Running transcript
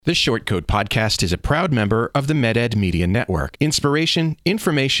The Short Code Podcast is a proud member of the MedEd Media Network. Inspiration,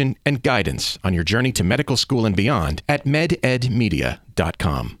 information, and guidance on your journey to medical school and beyond at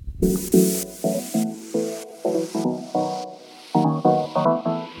mededmedia.com.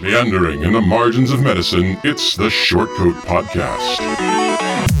 Meandering in the margins of medicine, it's the Short Code Podcast.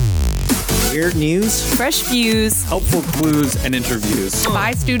 Weird news, fresh views, helpful clues, and interviews.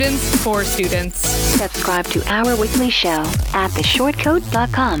 By students, for students. Subscribe to our weekly show at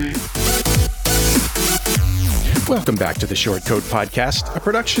theshortcode.com. Welcome back to the Short Code Podcast, a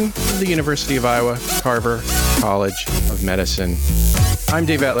production of the University of Iowa, Carver College of Medicine. I'm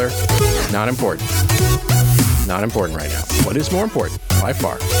Dave Etler. Not important. Not important right now. What is more important, by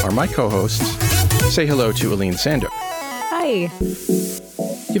far, are my co-hosts. Say hello to Aline Sanduk. Hi.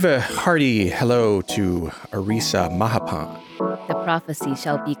 Give a hearty hello to Arisa Mahapan. The prophecy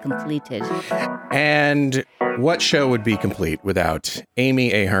shall be completed. And what show would be complete without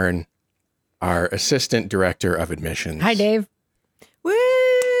Amy Ahern, our Assistant Director of Admissions? Hi, Dave. Woo!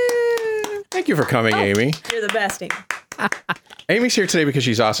 Thank you for coming, Amy. You're the best, Amy. Amy's here today because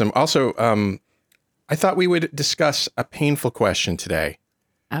she's awesome. Also, I thought we would discuss a painful question today.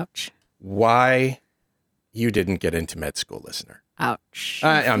 Ouch. Why you didn't get into med school, listener. Ouch.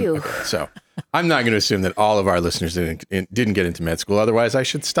 Okay, so I'm not going to assume that all of our listeners didn't get into med school. Otherwise, I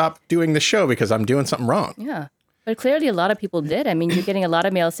should stop doing the show because I'm doing something wrong. Yeah. But clearly a lot of people did. I mean, you're getting a lot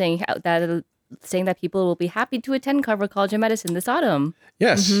of mail saying that people will be happy to attend Carver College of Medicine this autumn.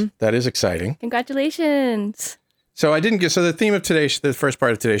 Yes, That is exciting. Congratulations. So the theme of the first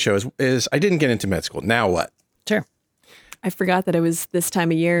part of today's show is I didn't get into med school. Now what? Sure. I forgot that it was this time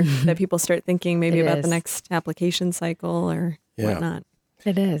of year that people start thinking maybe It about is. the next application cycle or whatnot.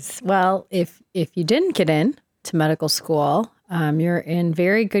 It is. Well, if you didn't get in to medical school, you're in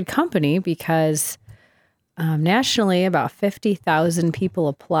very good company because nationally about 50,000 people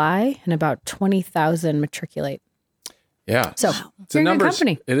apply and about 20,000 matriculate. Yeah. So it's a you're in good numbers.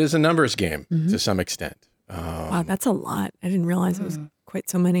 company. It is a numbers game to some extent. Wow, that's a lot. I didn't realize it was quite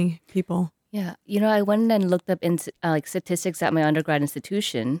so many people. Yeah. You know, I went and looked up in statistics at my undergrad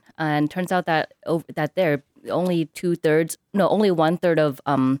institution, and turns out that only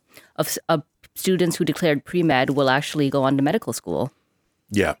 1/3 of students who declared pre-med will actually go on to medical school.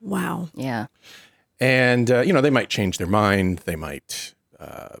 Yeah. Wow. Yeah. And, they might change their mind. They might,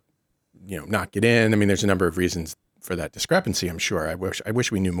 not get in. I mean, there's a number of reasons for that discrepancy, I'm sure. I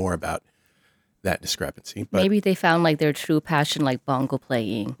wish we knew more about that discrepancy. But Maybe they found like their true passion, like bongo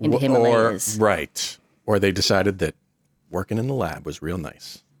playing in the Himalayas. Or they decided that working in the lab was real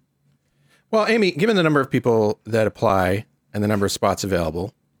nice. Well, Amy, given the number of people that apply and the number of spots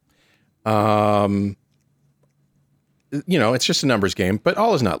available, it's just a numbers game, but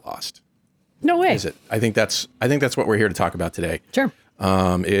all is not lost. No way. Is it? I think that's what we're here to talk about today. Sure.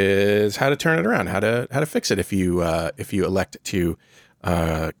 Is how to turn it around, how to fix it if you elect to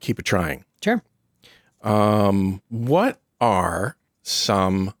keep it trying. Sure. What are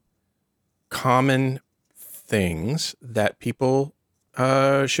some common things that people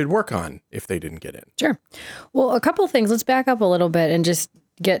should work on if they didn't get in? Sure. Well, a couple of things. Let's back up a little bit and just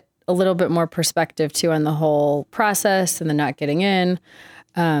get a little bit more perspective too on the whole process and the not getting in.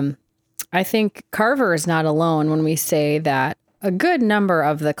 I think Carver is not alone when we say that a good number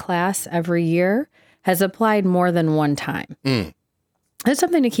of the class every year has applied more than one time. That's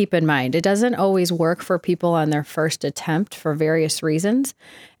something to keep in mind. It doesn't always work for people on their first attempt for various reasons.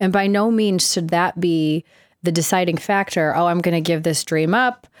 And by no means should that be the deciding factor. Oh, I'm going to give this dream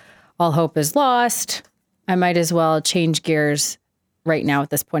up. All hope is lost. I might as well change gears right now at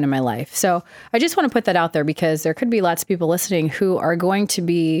this point in my life. So I just want to put that out there because there could be lots of people listening who are going to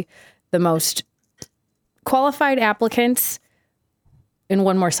be the most qualified applicants in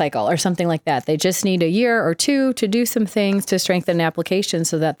one more cycle or something like that. They just need a year or two to do some things to strengthen an application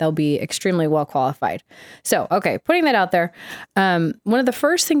so that they'll be extremely well qualified. So, okay, putting that out there, one of the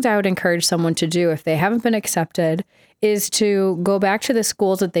first things I would encourage someone to do if they haven't been accepted is to go back to the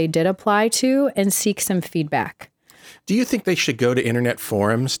schools that they did apply to and seek some feedback. Do you think they should go to internet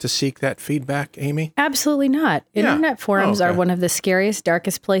forums to seek that feedback, Amy? Absolutely not. Yeah. Internet forums Oh, okay. are one of the scariest,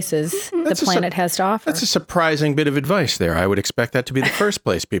 darkest places the planet has to offer. That's a surprising bit of advice there. I would expect that to be the first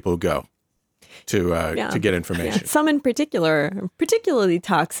place people go to get information. Yeah. Some in particular are particularly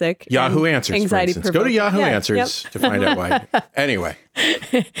toxic. Yahoo and Answers, for anxiety instance. Go to Yahoo Yeah, Answers yep. to find out why. Anyway.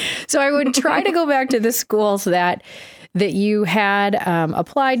 So I would try to go back to the schools that that you had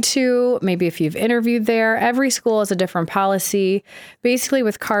applied to, maybe if you've interviewed there. Every school has a different policy. Basically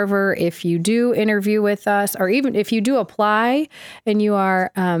with Carver, if you do interview with us, or even if you do apply and you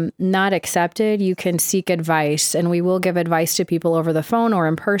are not accepted, you can seek advice, and we will give advice to people over the phone or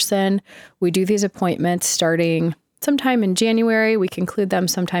in person. We do these appointments starting sometime in January. We conclude them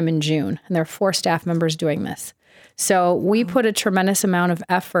sometime in June, and there are 4 staff members doing this. So we put a tremendous amount of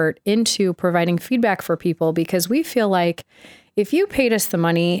effort into providing feedback for people, because we feel like if you paid us the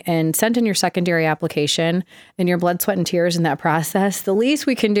money and sent in your secondary application and your blood, sweat, and tears in that process, the least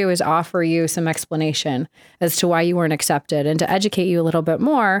we can do is offer you some explanation as to why you weren't accepted and to educate you a little bit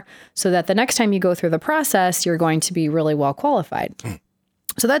more so that the next time you go through the process, you're going to be really well qualified.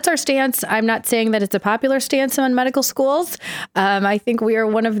 So that's our stance. I'm not saying that it's a popular stance in medical schools. I think we are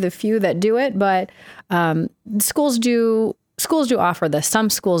one of the few that do it, but schools do offer this. Some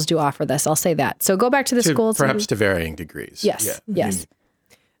schools do offer this. I'll say that. So go back to the schools. Perhaps to varying degrees. Yes. Yeah. Yes.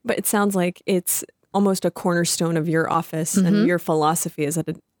 But it sounds like it's almost a cornerstone of your office and your philosophy as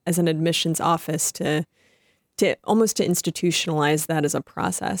an admissions office to almost to institutionalize that as a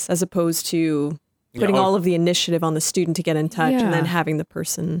process, as opposed to putting all of the initiative on the student to get in touch and then having the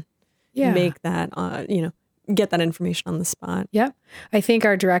person make that, get that information on the spot. Yep. I think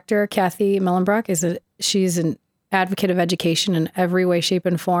our director, Kathy Mellenbrock, she's an advocate of education in every way, shape,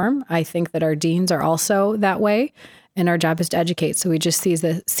 and form. I think that our deans are also that way, and our job is to educate. So we just see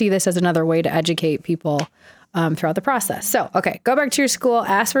this as another way to educate people throughout the process. So, okay, go back to your school,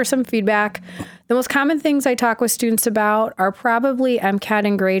 ask for some feedback. The most common things I talk with students about are probably MCAT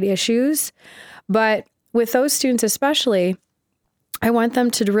and grade issues. But with those students especially, I want them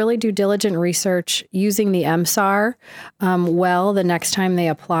to really do diligent research using the MSAR the next time they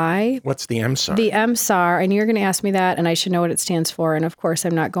apply. What's the MSAR? The MSAR, and you're going to ask me that, and I should know what it stands for, and of course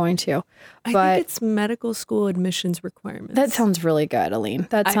I'm not going to. I think it's medical school admissions requirements. That sounds really good, Aline.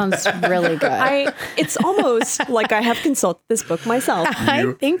 That sounds really good. It's almost like I have consulted this book myself.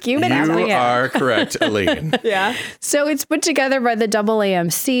 I think you are correct, Aline. Yeah. So it's put together by the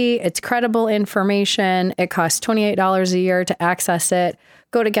AAMC. It's credible information. It costs $28 a year to access it.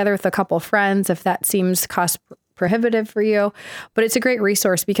 Go together with a couple friends if that seems cost prohibitive for you. But it's a great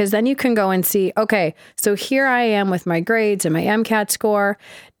resource, because then you can go and see, okay, so here I am with my grades and my MCAT score.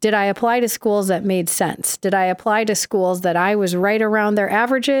 Did I apply to schools that made sense? Did I apply to schools that I was right around their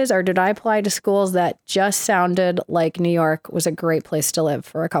averages, or did I apply to schools that just sounded like New York was a great place to live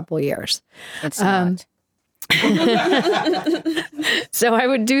for a couple of years? It's not. So I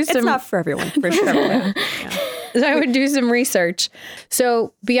would do some... It's not for everyone, for sure. So I would do some research.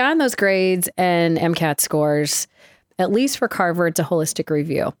 So beyond those grades and MCAT scores, at least for Carver, it's a holistic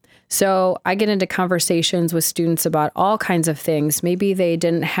review. So I get into conversations with students about all kinds of things. Maybe they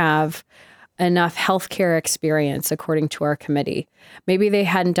didn't have enough healthcare experience, according to our committee. Maybe they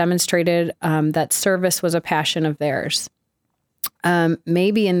hadn't demonstrated that service was a passion of theirs.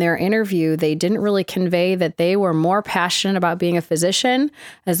 Maybe in their interview, they didn't really convey that they were more passionate about being a physician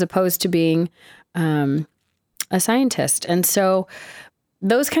as opposed to being a scientist. And so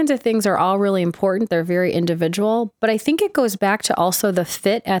those kinds of things are all really important. They're very individual, but I think it goes back to also the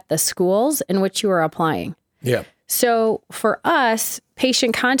fit at the schools in which you are applying. Yeah. So for us,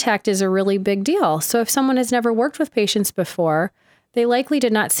 patient contact is a really big deal. So if someone has never worked with patients before, they likely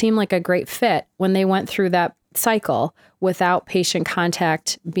did not seem like a great fit when they went through that cycle without patient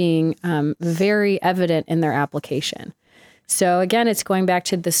contact being very evident in their application. So again, it's going back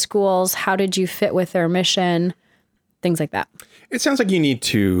to the schools. How did you fit with their mission? Things like that. It sounds like you need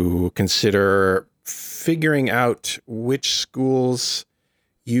to consider figuring out which schools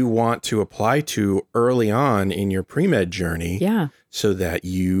you want to apply to early on in your pre-med journey. Yeah. So that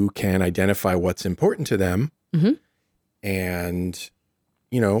you can identify what's important to them and,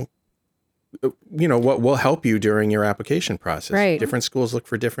 what will help you during your application process. Right. Different schools look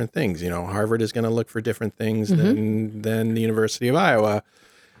for different things. Harvard is going to look for different things than the University of Iowa.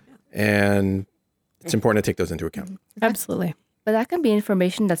 And it's important to take those into account. Absolutely. But that can be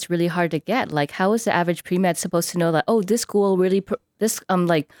information that's really hard to get. Like, how is the average pre-med supposed to know that, this school really,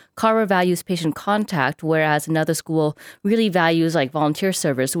 Carver values patient contact, whereas another school really values like volunteer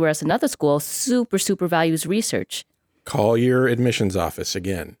service, whereas another school super, super values research. Call your admissions office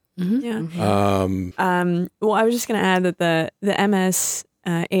again. Yeah. Well, I was just going to add that the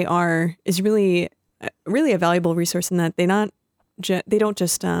MSAR is really a valuable resource in that they don't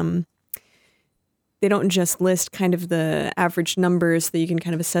just list kind of the average numbers that you can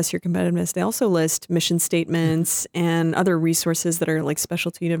kind of assess your competitiveness. They also list mission statements and other resources that are like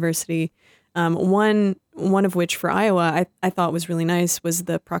special to university. One of which for Iowa I thought was really nice was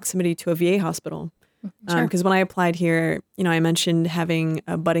the proximity to a VA hospital. Because when I applied here, I mentioned having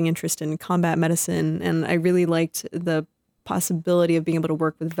a budding interest in combat medicine, and I really liked the possibility of being able to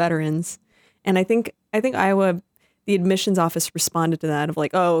work with veterans. And I think Iowa, the admissions office responded to that of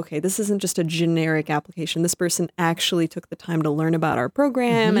like, oh, okay, this isn't just a generic application. This person actually took the time to learn about our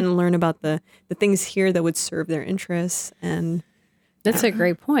program and learn about the things here that would serve their interests. And that's a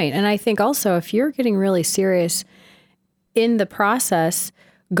great point. And I think also if you're getting really serious in the process,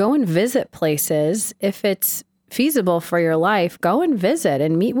 go and visit places. If it's feasible for your life, go and visit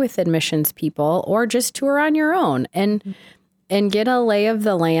and meet with admissions people or just tour on your own and get a lay of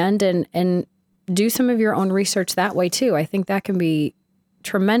the land and do some of your own research that way too. I think that can be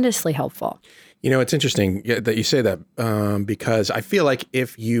tremendously helpful. It's interesting that you say that because I feel like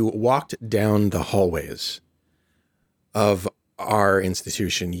if you walked down the hallways of our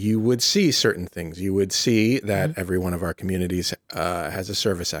institution, you would see certain things. You would see that every one of our communities has a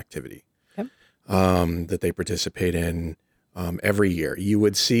service activity that they participate in every year. You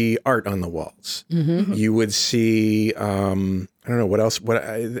would see art on the walls. You would see, I don't know what else.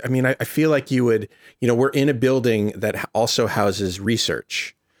 I feel like you would, we're in a building that also houses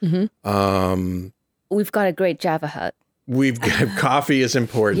research. We've got a great Java hut. We've got coffee is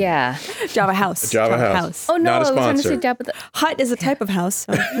important. Yeah. Java House. Java House. Oh, no, Not a I was trying to sponsor. say Jabba the... Hut is a type of house.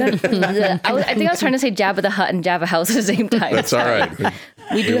 So. I think I was trying to say Jabba the Hut and Java House at the same time. That's all right.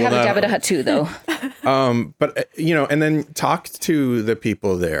 We do have a Jabba the Hut too, though. But, and then talk to the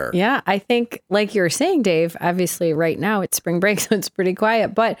people there. Yeah, I think like you were saying, Dave, obviously right now it's spring break, so it's pretty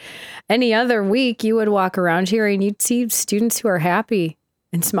quiet. But any other week you would walk around here and you'd see students who are happy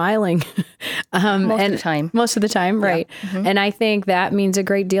and smiling. Most of the time, right. And I think that means a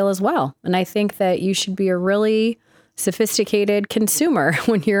great deal as well. And I think that you should be a really sophisticated consumer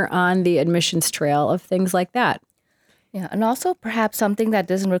when you're on the admissions trail of things like that. Yeah, and also perhaps something that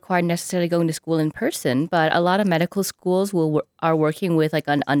doesn't require necessarily going to school in person, but a lot of medical schools are working with like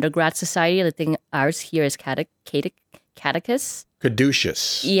an undergrad society. I think ours here is Catechus.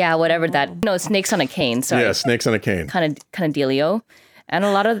 Caduceus. Yeah, whatever that. No, snakes on a cane. Sorry. Yeah, snakes on a cane. Kind of dealio. And a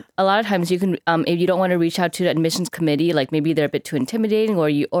lot of times you can, if you don't want to reach out to the admissions committee, like maybe they're a bit too intimidating,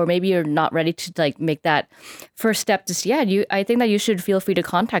 or maybe you're not ready to like make that first step. I think that you should feel free to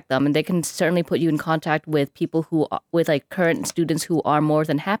contact them, and they can certainly put you in contact with people with like current students who are more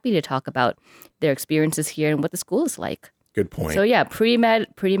than happy to talk about their experiences here and what the school is like. Good point. So yeah, pre-med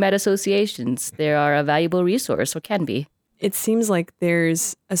associations, they are a valuable resource, or can be. It seems like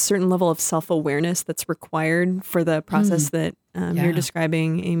there's a certain level of self-awareness that's required for the process that you're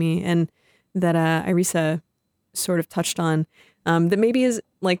describing, Amy, and that Irisa sort of touched on. That maybe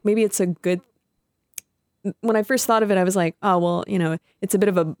it's a good. When I first thought of it, I was like, oh well, it's a bit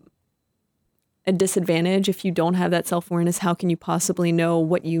of a disadvantage if you don't have that self-awareness. How can you possibly know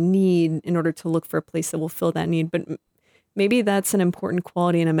what you need in order to look for a place that will fill that need? But maybe that's an important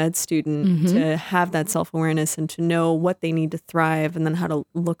quality in a med student to have that self-awareness and to know what they need to thrive and then how to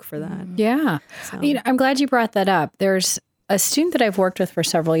look for that. Yeah. So. I'm glad you brought that up. There's a student that I've worked with for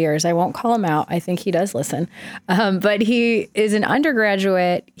several years. I won't call him out. I think he does listen. But he is an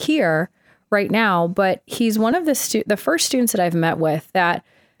undergraduate here right now, but he's one of the first students that I've met with that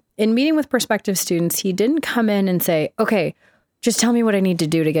in meeting with prospective students, he didn't come in and say, okay, just tell me what I need to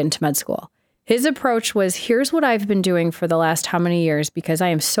do to get into med school. His approach was, here's what I've been doing for the last how many years because I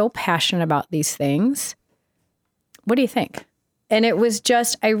am so passionate about these things. What do you think? And it was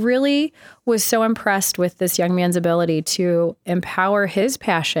just, I really was so impressed with this young man's ability to empower his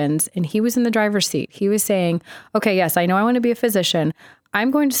passions. And he was in the driver's seat. He was saying, okay, yes, I know I want to be a physician.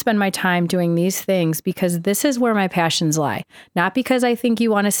 I'm going to spend my time doing these things because this is where my passions lie. Not because I think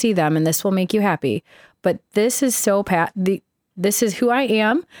you want to see them and this will make you happy, but this is this is who I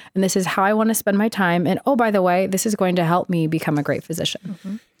am, and this is how I want to spend my time. And oh, by the way, this is going to help me become a great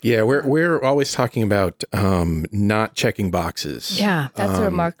physician. Yeah, we're always talking about not checking boxes. Yeah, that's a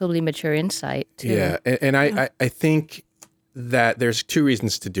remarkably mature insight too. Yeah, and I think that there's two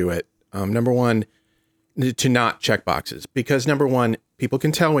reasons to do it. Number one, to not check boxes, because number one, people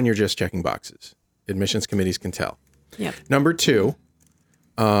can tell when you're just checking boxes. Admissions committees can tell. Yep. Number two,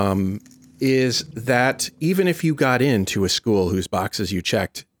 is that even if you got into a school whose boxes you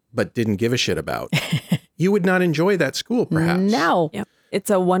checked but didn't give a shit about, you would not enjoy that school, perhaps. No. Yep. It's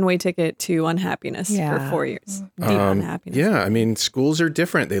a one-way ticket to unhappiness for 4 years. Deep unhappiness. Yeah, I mean, schools are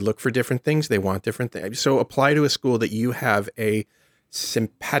different. They look for different things. They want different things. So apply to a school that you have a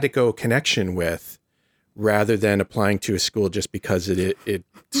simpatico connection with rather than applying to a school just because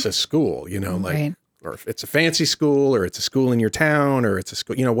it's a school, like... Right. Or if it's a fancy school, or it's a school in your town, or it's a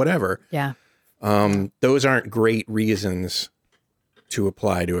school, whatever. Yeah. Those aren't great reasons to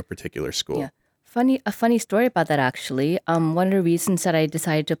apply to a particular school. Yeah. A funny story about that, actually. One of the reasons that I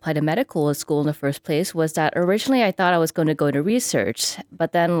decided to apply to medical school in the first place was that originally I thought I was going to go into research,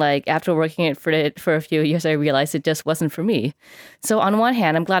 but then like after working it for a few years, I realized it just wasn't for me. So on one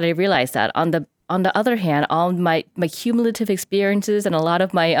hand, I'm glad I realized that. On the other hand, all my cumulative experiences and a lot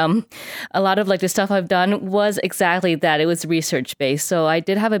of like the stuff I've done was exactly that. It was research based. So I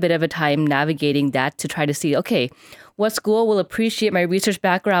did have a bit of a time navigating that to try to see, okay, what school will appreciate my research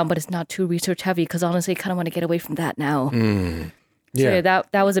background, but it's not too research heavy? Because honestly, I kind of want to get away from that now. Yeah. So yeah,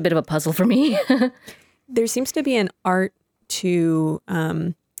 that was a bit of a puzzle for me. There seems to be an art to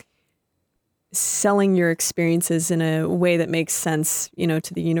selling your experiences in a way that makes sense,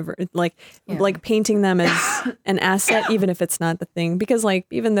 to the universe, like painting them as an asset, even if it's not the thing. Because like,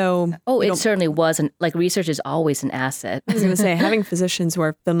 even though it certainly wasn't, like research is always an asset. I was going to say, having physicians who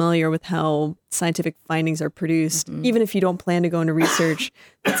are familiar with how scientific findings are produced, even if you don't plan to go into research,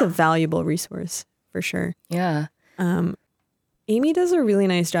 that's a valuable resource for sure. Yeah. Amy does a really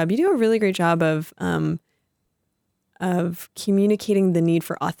nice job. You do a really great job of communicating the need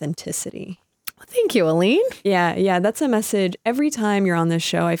for authenticity. Thank you, Aline. Yeah. That's a message. Every time you're on this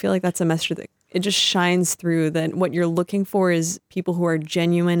show, I feel like that's a message that it just shines through, that what you're looking for is people who are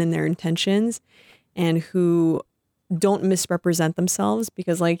genuine in their intentions and who don't misrepresent themselves,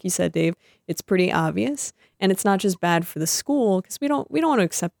 because like you said, Dave, it's pretty obvious. And it's not just bad for the school, because we don't want to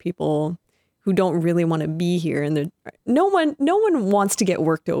accept people who don't really want to be here. And no one wants to get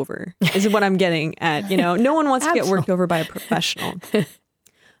worked over, is what I'm getting at. No one wants to get worked over by a professional.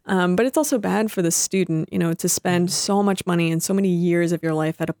 But it's also bad for the student, to spend so much money and so many years of your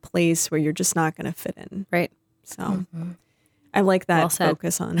life at a place where you're just not going to fit in. Right. So I like that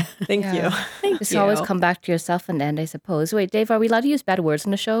focus on. Thank you. Just always come back to yourself and end, I suppose. Wait, Dave, are we allowed to use bad words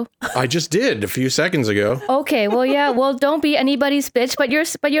in the show? I just did a few seconds ago. Okay, well, yeah. Well, don't be anybody's bitch, but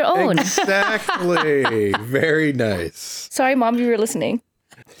your own. Exactly. Very nice. Sorry, Mom, you were listening.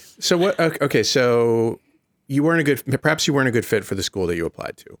 So what? Okay, so you weren't perhaps you weren't a good fit for the school that you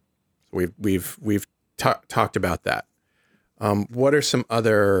applied to. We've talked about that. What are some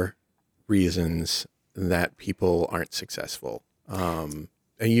other reasons that people aren't successful? And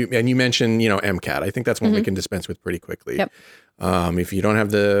you mentioned, MCAT. I think that's one we can dispense with pretty quickly. Yep. If you don't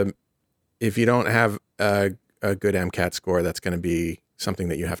have a good MCAT score, that's going to be something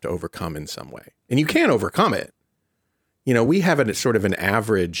that you have to overcome in some way, and you can overcome it. We have a sort of an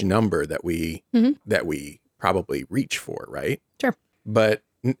average number that we probably reach for, right? Sure. But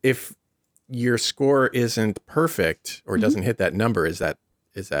if your score isn't perfect or doesn't hit that number, is that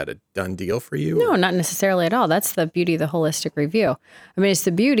a done deal for you? No, not necessarily at all. That's the beauty of the holistic review. I mean, it's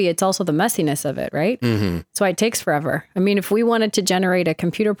the beauty. It's also the messiness of it, right? Mm-hmm. That's why it takes forever. I mean, if we wanted to generate a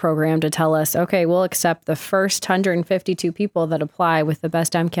computer program to tell us, okay, we'll accept the first 152 people that apply with the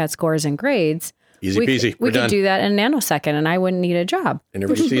best MCAT scores and grades, easy peasy. We could do that in a nanosecond, and I wouldn't need a job.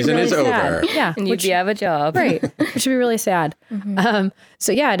 Interview season is over. Yeah, and you'd have a job, right? Which would be really sad.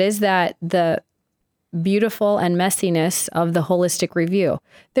 So yeah, it is that the beautiful and messiness of the holistic review.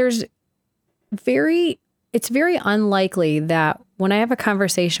 It's very unlikely that when I have a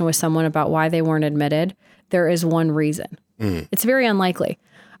conversation with someone about why they weren't admitted, there is one reason. It's very unlikely,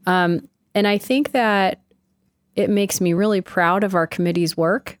 and I think that it makes me really proud of our committee's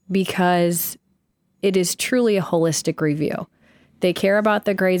work because it is truly a holistic review. They care about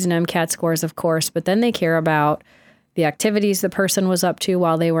the grades and MCAT scores, of course, but then they care about the activities the person was up to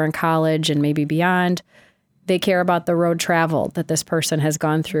while they were in college and maybe beyond. They care about the road travel that this person has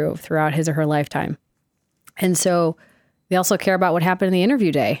gone throughout his or her lifetime. And so they also care about what happened in the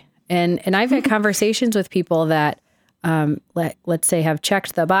interview day. And I've had conversations with people that, let's say, have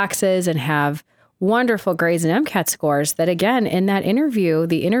checked the boxes and have wonderful grades and MCAT scores that, again, in that interview,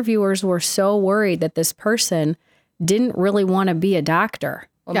 the interviewers were so worried that this person didn't really want to be a doctor.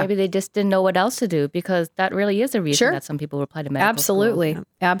 Well, maybe they just didn't know what else to do, because that really is a reason that some people apply to medical school.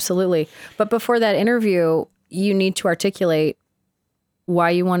 Absolutely. But before that interview, you need to articulate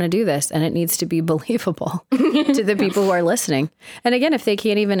why you want to do this, and it needs to be believable to the people who are listening. And again, if they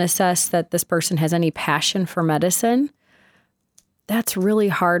can't even assess that this person has any passion for medicine, that's really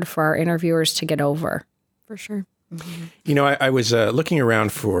hard for our interviewers to get over. For sure. Mm-hmm. I was looking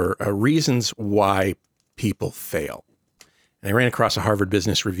around for reasons why people fail. And I ran across a Harvard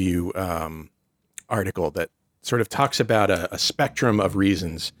Business Review article that sort of talks about a spectrum of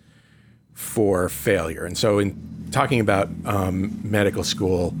reasons for failure. And so in talking about medical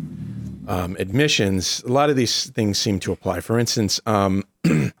school admissions, a lot of these things seem to apply. For instance, at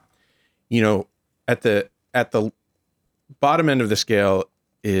the bottom end of the scale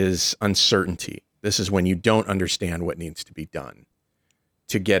is uncertainty. This is when you don't understand what needs to be done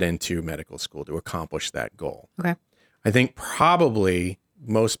to get into medical school, to accomplish that goal. Okay. I think probably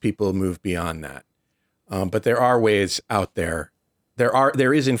most people move beyond that. But there are ways out there.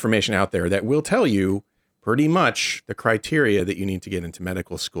 There is information out there that will tell you pretty much the criteria that you need to get into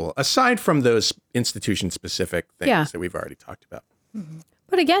medical school, aside from those institution-specific things that we've already talked about.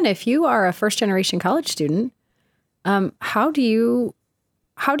 But again, if you are a first-generation college student, how do you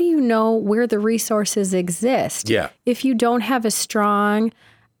know where the resources exist? Yeah. If you don't have a strong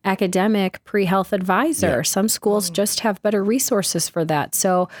academic pre-health advisor, some schools just have better resources for that.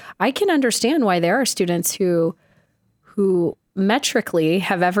 So I can understand why there are students who metrically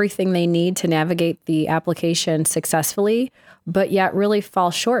have everything they need to navigate the application successfully, but yet really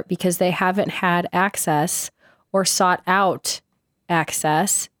fall short because they haven't had access or sought out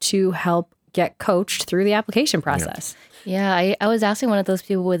access to help get coached through the application process. Yeah, I was asking one of those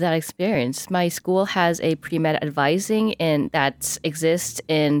people with that experience. My school has a pre-med advising and that exists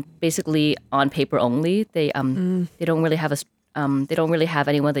in basically on paper only. They don't really have they don't really have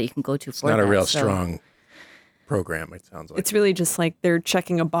anyone that you can go to for that. It's not a real strong program, it sounds like. It's really just like they're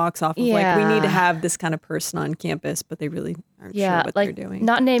checking a box off of like, we need to have this kind of person on campus, but they really aren't sure what they're doing.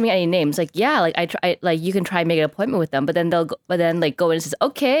 Not naming any names. Like, I try, like you can try and make an appointment with them, but then they'll go in and says,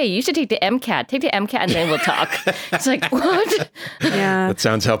 okay, you should take the MCAT. Take the MCAT and then we'll talk. It's like, what? Yeah. That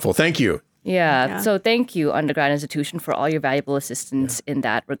sounds helpful. Thank you. Yeah. So thank you, undergrad institution, for all your valuable assistance in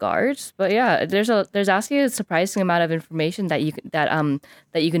that regard. But yeah, there's actually a surprising amount of information that you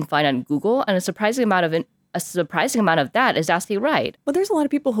can find on Google, and a surprising amount of that is actually right. Well, there's a lot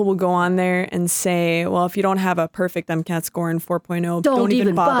of people who will go on there and say, well, if you don't have a perfect MCAT score in 4.0, don't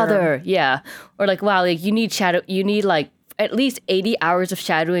even bother. Yeah. Or like, wow, like you need like at least 80 hours of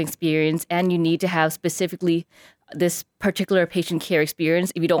shadowing experience, and you need to have specifically this particular patient care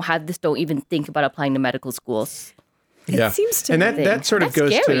experience. If you don't have this, don't even think about applying to medical schools. It seems to and that sort of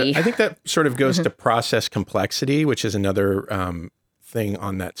goes scary. to, I think that sort of goes to process complexity, which is another thing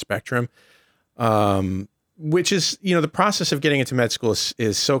on that spectrum. Which is, the process of getting into med school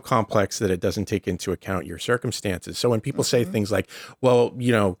is so complex that it doesn't take into account your circumstances. So when people say things like, well,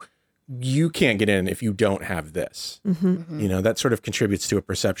 you can't get in if you don't have this, that sort of contributes to a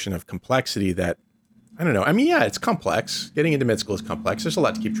perception of complexity that, I don't know. I mean, yeah, it's complex. Getting into med school is complex. There's a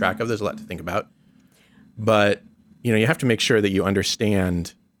lot to keep track of. There's a lot to think about. But, you have to make sure that you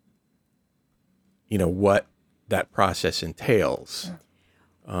understand, what that process entails.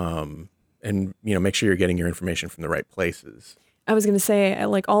 And, make sure you're getting your information from the right places. I was going to say,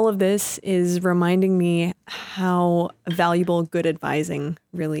 like, all of this is reminding me how valuable good advising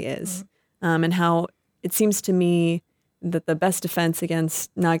really is. And how it seems to me that the best defense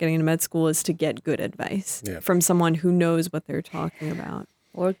against not getting into med school is to get good advice from someone who knows what they're talking about.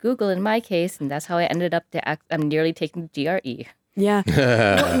 Or Google in my case, and that's how I ended up I'm nearly taking the GRE. Yeah.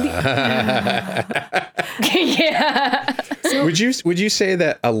 Yeah. So, would you say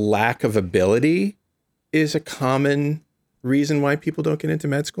that a lack of ability is a common reason why people don't get into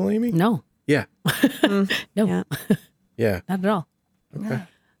med school, Amy? No. Yeah. No. Yeah. Not at all. Okay.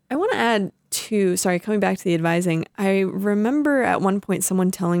 I want to add coming back to the advising, I remember at one point someone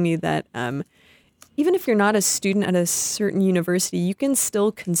telling me that even if you're not a student at a certain university, you can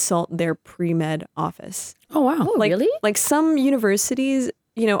still consult their pre-med office. Oh, wow. Oh, really? Like some universities,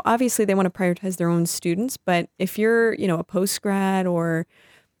 obviously they want to prioritize their own students, but if you're, a post-grad or,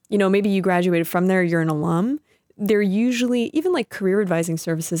 maybe you graduated from there, you're an alum, they're usually, even like career advising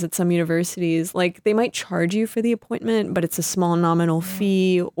services at some universities, like they might charge you for the appointment, but it's a small nominal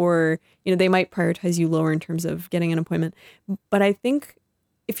fee, or, they might prioritize you lower in terms of getting an appointment. But I think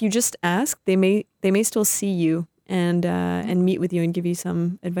if you just ask, they may still see you and meet with you and give you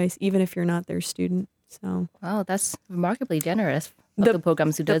some advice, even if you're not their student. So wow, that's remarkably generous. The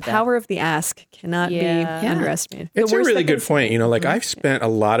programs who did that. The power of the ask cannot be underestimated. It's a really good point. Like I've spent a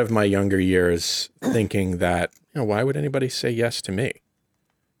lot of my younger years thinking that, why would anybody say yes to me?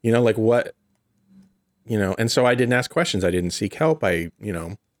 Like what, and so I didn't ask questions. I didn't seek help.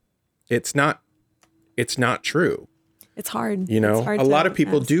 It's not true. It's hard. It's hard a lot of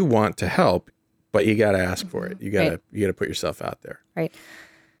people do want to help, but you got to ask for it. You got to put yourself out there. Right.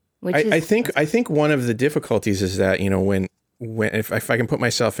 I think one of the difficulties is that, when if I can put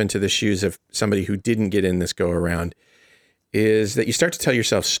myself into the shoes of somebody who didn't get in this go around, is that you start to tell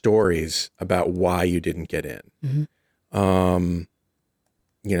yourself stories about why you didn't get in.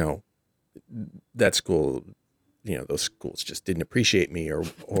 That school, those schools just didn't appreciate me or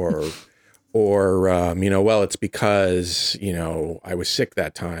well, it's because, I was sick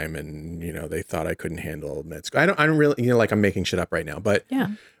that time and, they thought I couldn't handle med school. I don't really, like I'm making shit up right now, but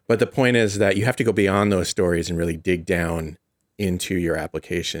the point is that you have to go beyond those stories and really dig down into your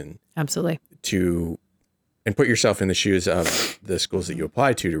application Absolutely. and put yourself in the shoes of the schools that you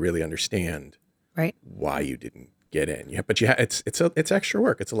apply to really understand Right. why you didn't get in. It's extra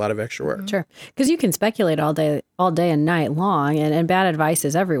work. It's a lot of extra work. Sure. Because you can speculate all day and night long, and bad advice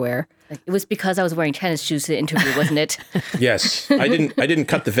is everywhere. Like, it was because I was wearing tennis shoes to the interview, wasn't it? Yes, I didn't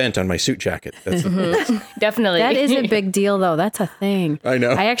cut the vent on my suit jacket. That's Definitely. That is a big deal, though. That's a thing. I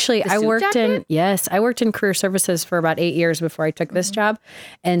know. I worked in career services for about 8 years before I took this job.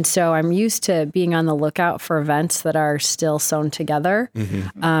 And so I'm used to being on the lookout for events that are still sewn together.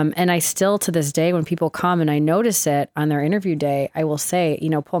 And I still, to this day, when people come and I notice it on their interview day, I will say,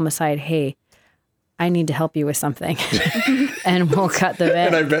 pull them aside, hey, I need to help you with something. And we'll cut the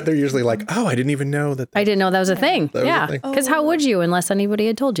vent. And I bet they're usually like, oh, I didn't even know that. I didn't know that was a thing. That was a Yeah. thing. Because how would you unless anybody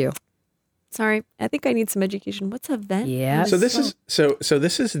had told you? Sorry, I think I need some education. What's a vent? Yeah. So this is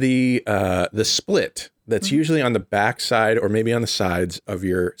this is the split that's usually on the back side or maybe on the sides of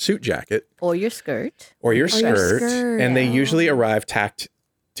your suit jacket Or your skirt. or your your skirt, skirt. and they usually arrive tacked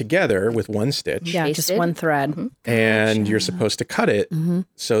together with one stitch. Yeah, just Pasted. one thread. And you're supposed to cut it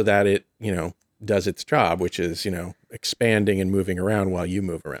so that it, does its job, which is, expanding and moving around while you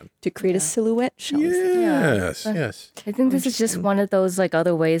move around. To create a silhouette, shall we say. Yes, yes. I think this is just one of those like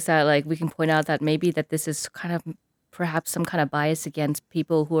other ways that like we can point out that maybe that this is kind of perhaps some kind of bias against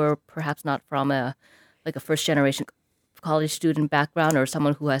people who are perhaps not from a first generation college student background or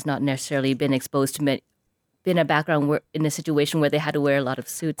someone who has not necessarily been exposed to been a background where in a situation where they had to wear a lot of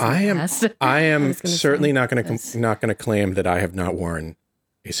suits. in the past. I am certainly not going to claim that I have not worn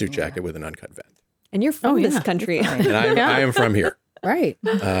a suit jacket with an uncut vent. And you're from this yeah. country. And I am from here. Right.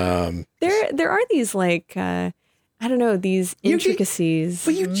 There are these these intricacies.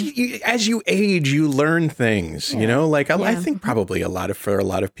 But you as you age, you learn things, I think probably for a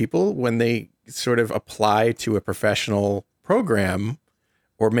lot of people when they sort of apply to a professional program,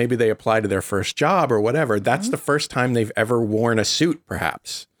 or maybe they apply to their first job or whatever, that's the first time they've ever worn a suit,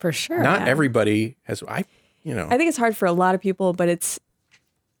 perhaps. For sure. Not everybody has, I think it's hard for a lot of people, but it's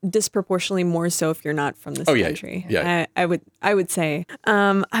disproportionately more so if you're not from this country. Yeah. I would say.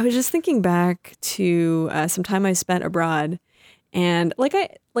 I was just thinking back to some time I spent abroad, and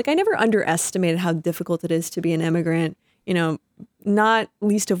I never underestimated how difficult it is to be an immigrant. Not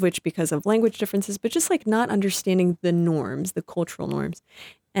least of which because of language differences, but just like not understanding the norms, the cultural norms.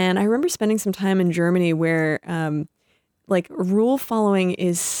 And I remember spending some time in Germany where rule following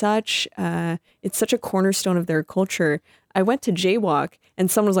is such a cornerstone of their culture. I went to jaywalk and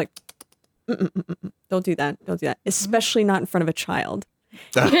someone was like, don't do that, especially not in front of a child.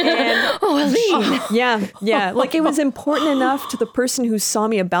 Aline. Yeah. Like it was important enough to the person who saw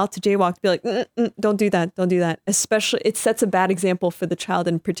me about to jaywalk to be like, don't do that. Especially, it sets a bad example for the child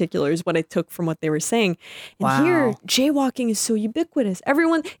in particular is what I took from what they were saying. And here, jaywalking is so ubiquitous.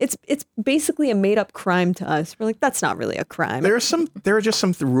 Everyone, it's basically a made up crime to us. We're like, that's not really a crime. There are just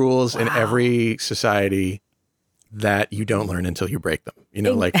some rules in every society that you don't learn until you break them.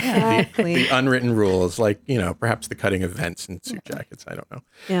 Exactly. The unwritten rules, perhaps the cutting of vents and suit jackets. I don't know.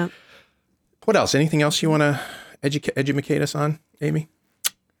 Yeah. What else? Anything else you want to educate us on, Amy?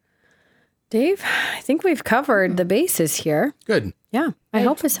 Dave, I think we've covered the bases here. Good. Yeah. I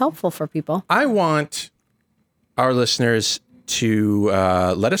hope it's helpful for people. I want our listeners to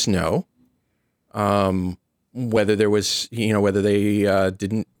let us know whether there was, whether they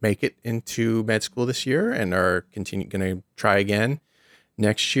didn't make it into med school this year and are going to try again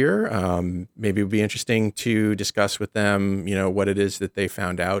next year. Maybe it would be interesting to discuss with them, what it is that they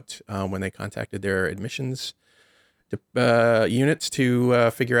found out when they contacted their admissions units to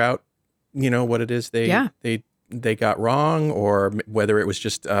figure out, what it is they got wrong, or whether it was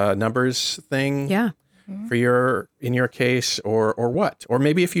just a numbers thing. Yeah. In your case, or what, or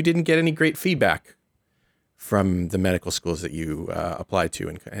maybe if you didn't get any great feedback from the medical schools that you applied to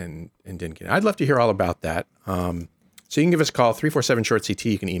and didn't get. I'd love to hear all about that. So you can give us a call, 347-SHORT-CT.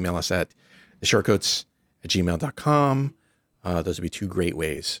 You can email us at theshortcoats@gmail.com. Those would be two great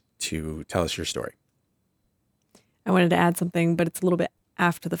ways to tell us your story. I wanted to add something, but it's a little bit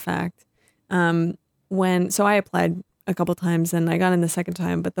after the fact. So I applied a couple times and I got in the second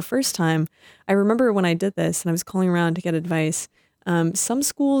time, but the first time, I remember when I did this and I was calling around to get advice, some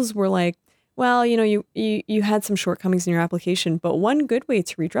schools were like, well, you had some shortcomings in your application, but one good way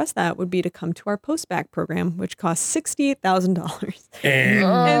to redress that would be to come to our post-bac program, which costs $68,000. And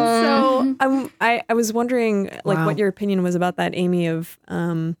so I was wondering, what your opinion was about that, Amy, of,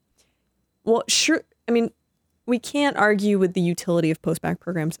 sure, I mean, we can't argue with the utility of post-bac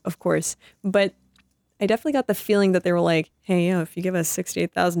programs, of course, but I definitely got the feeling that they were like, hey, if you give us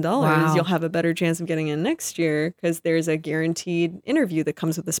 $68,000, Wow. you'll have a better chance of getting in next year because there's a guaranteed interview that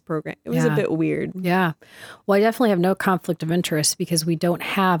comes with this program. It was a Yeah. bit weird. Yeah. Well, I definitely have no conflict of interest because we don't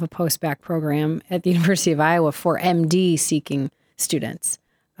have a post-bac program at the University of Iowa for MD seeking students.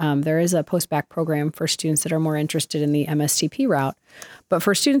 There is a post-bac program for students that are more interested in the MSTP route. But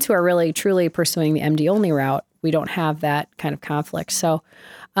for students who are really, truly pursuing the MD only route, we don't have that kind of conflict. So,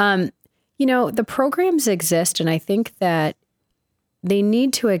 the programs exist, and I think that they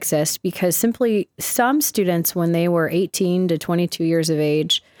need to exist because simply some students, when they were 18 to 22 years of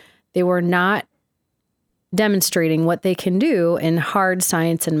age, they were not demonstrating what they can do in hard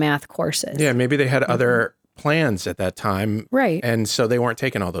science and math courses. Yeah, maybe they had other plans at that time. Right. And so they weren't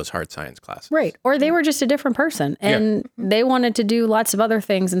taking all those hard science classes. Right. Or they were just a different person and they wanted to do lots of other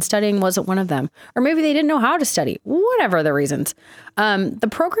things and studying wasn't one of them. Or maybe they didn't know how to study, whatever the reasons. The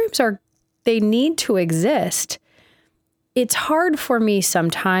programs they need to exist. It's hard for me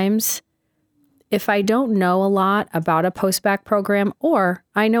sometimes if I don't know a lot about a post-bac program or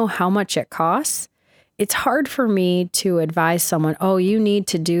I know how much it costs. It's hard for me to advise someone, oh, you need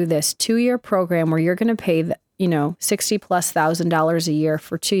to do this 2-year program where you're going to pay, $60,000+ a year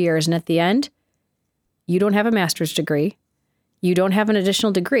for 2 years. And at the end, you don't have a master's degree. You don't have an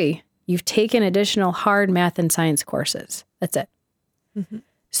additional degree. You've taken additional hard math and science courses. That's it. Mm-hmm.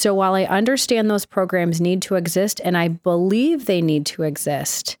 So while I understand those programs need to exist, and I believe they need to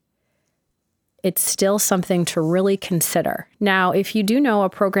exist, it's still something to really consider. Now, if you do know a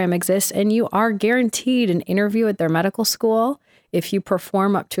program exists and you are guaranteed an interview at their medical school, if you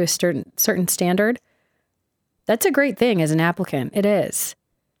perform up to a certain standard, that's a great thing as an applicant. It is.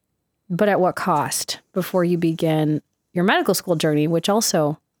 But at what cost before you begin your medical school journey, which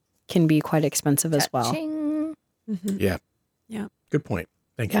also can be quite expensive as well. Cha-ching. Yeah. Yeah. Good point.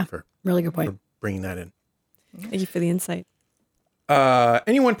 Thank Yeah. you for Really good point. bringing that in. Thank you for the insight.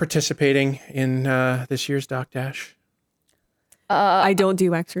 Anyone participating in this year's Doc Dash? I don't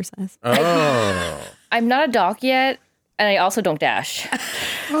do exercise. Oh. I'm not a doc yet, and I also don't dash.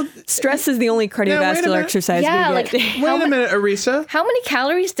 Stress is the only Now, wait a cardiovascular minute. exercise Yeah, we get. Wait a minute, Arisa. How many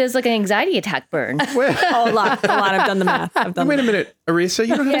calories does like an anxiety attack burn? Oh, a lot. I've done the math. I've done Wait a the minute, Arisa.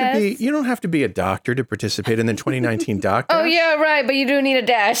 You don't have to Yes. be. You don't have to be a doctor to participate in the 2019 Doc Dash. Oh yeah, right. But you do need a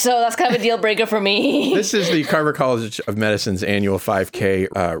dash, so that's kind of a deal breaker for me. This is the Carver College of Medicine's annual 5K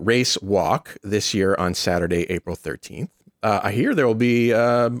race walk this year on Saturday, April 13th. I hear there will be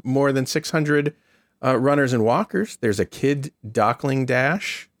more than 600 runners and walkers. There's a kid dockling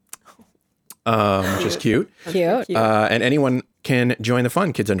dash, which is cute. Cute. And anyone can join the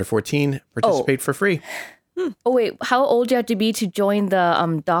fun. Kids under 14 participate for free. Oh wait, how old do you have to be to join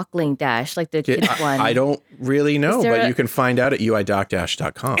the dockling dash, like the kids one? I don't really know, Is there but a- you can find out at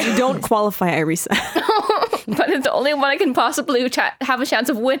uidocdash.com. You don't qualify, Irisa. But it's the only one I can possibly have a chance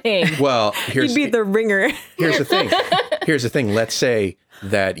of winning. Well, You'd be the ringer. Here's the thing. Here's the thing. Let's say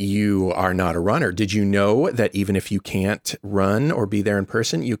that you are not a runner. Did you know that even if you can't run or be there in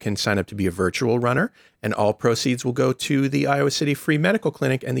person, you can sign up to be a virtual runner, and all proceeds will go to the Iowa City Free Medical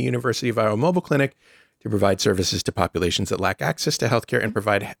Clinic and the University of Iowa Mobile Clinic to provide services to populations that lack access to healthcare and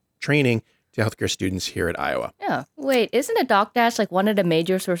provide training to healthcare students here at Iowa. Yeah. Wait, isn't a doc dash like one of the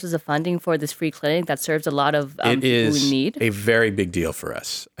major sources of funding for this free clinic that serves a lot of It people is who need? a very big deal for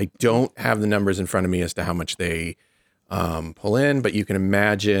us. I don't have the numbers in front of me as to how much they pull in, but you can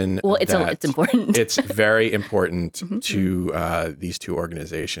imagine. Well, it's that important. It's very important to these two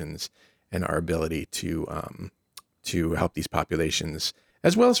organizations and our ability to help these populations,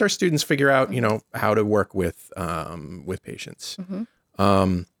 as well as our students, figure out how to work with patients.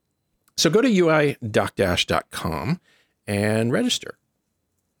 So go to uidocdash.com and register.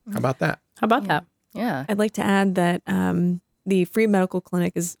 How about that? How about that? Yeah. I'd like to add that the free medical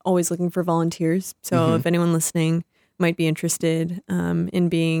clinic is always looking for volunteers. So if anyone listening might be interested in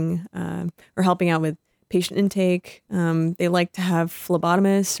being or helping out with patient intake, they like to have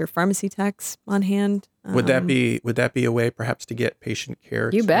phlebotomists or pharmacy techs on hand. Would that be a way perhaps to get patient care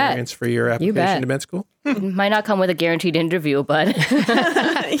You bet. experience for your application bet. to med school? It might not come with a guaranteed interview, but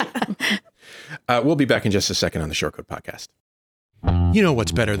We'll be back in just a second on the Short Code Podcast. You know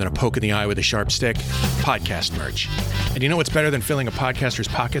what's better than a poke in the eye with a sharp stick? Podcast merch. And you know what's better than filling a podcaster's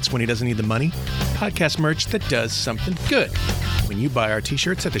pockets when he doesn't need the money? Podcast merch that does something good. When you buy our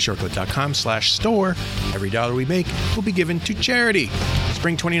t-shirts at theshortcode.com/store, every dollar we make will be given to charity.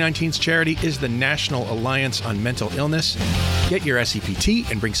 Spring 2019's charity is the National Alliance on Mental Illness. Get your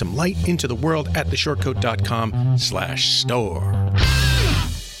SEPT and bring some light into the world at theshortcode.com/store.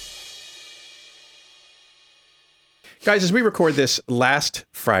 Guys, as we record this, last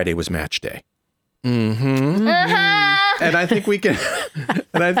Friday was match day. And I think we can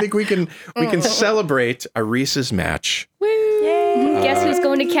celebrate a Reese's match. Guess who's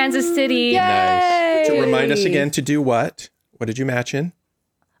going to Kansas City? Nice. To remind us again to do what? What did you match in?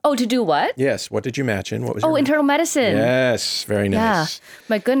 Oh, to do what? Yes. What did you match in? What was Oh, your internal medicine. Yes. Very nice. Yeah.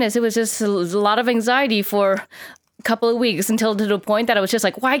 My goodness, it was just a lot of anxiety for a couple of weeks until to the point that I was just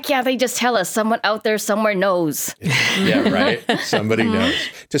like, why can't they just tell us? Someone out there somewhere knows. Yeah, right. Somebody knows.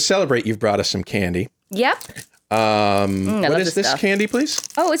 To celebrate, you've brought us some candy. Yep. What love is this this stuff. candy, please?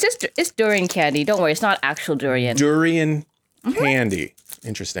 Oh, it's durian candy. Don't worry, it's not actual durian. Durian candy.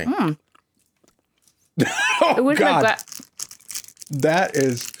 Interesting. Oh, It was my God. That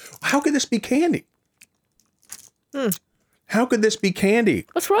is... How could this be candy? How could this be candy?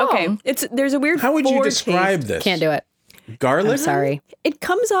 What's wrong? Okay, there's a weird. How would you foretaste. describe this? Can't do it. Garlic? I'm sorry. It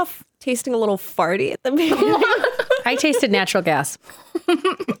comes off tasting a little farty at the beginning. I tasted natural gas.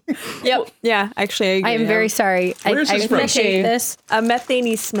 Yep. Yeah, actually, I agree. I am very sorry. I Where's this from? appreciate this. a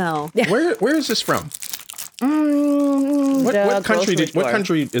methane smell. Where is this from? What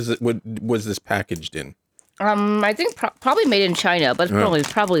country is it? Was this packaged in? I think probably made in China, but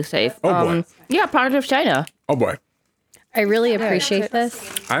it's probably safe. Oh, boy. Yeah, product of China. Oh boy, I really appreciate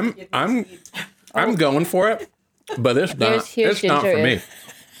this. I'm going for it, but it's not. Here's It's not for ginger me. ale.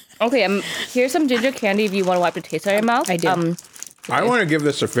 Okay, here's some ginger candy if you want to wipe the taste out of your mouth. I do. I want to give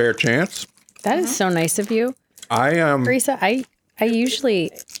this a fair chance. That is so nice of you. Teresa, I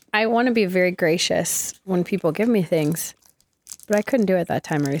usually want to be very gracious when people give me things, but I couldn't do it that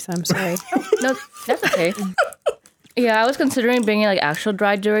time, Marisa. I'm sorry. No, that's okay. Yeah, I was considering bringing like actual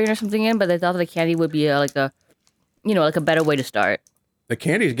dried durian or something in, but I thought the candy would be like a better way to start. the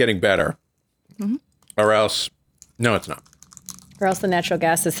candy's getting better, or else, no, it's not. Or else the natural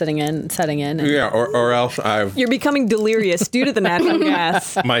gas is setting in. And Yeah, or else You're becoming delirious due to the natural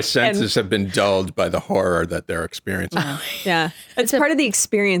gas. my senses have been dulled by the horror that they're experiencing. Yeah, it's part of the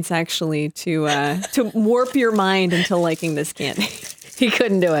experience actually to warp your mind into liking this candy. he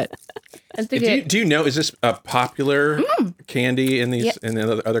couldn't do it. I think Do you know, is this a popular candy in these in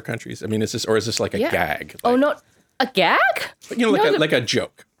the other countries? I mean, is this like a gag? Oh no, a gag? Like a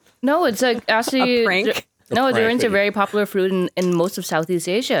joke. No, it's like actually A prank? No, prank durian's a video. very popular fruit in most of Southeast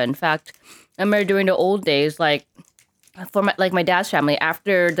Asia. In fact, I remember during the old days, like for my dad's family,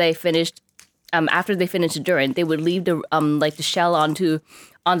 after they finished the durian, they would leave the the shell on the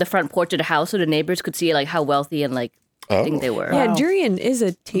front porch of the house so the neighbors could see like how wealthy and like I think they were. Yeah, durian is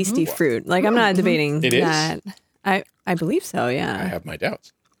a tasty fruit. Like I'm not debating It is? that. I believe so. I Yeah. have my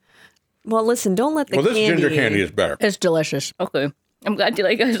doubts. Well, listen, don't let the Well, this candy. ginger candy is better. It's delicious. Okay, I'm glad you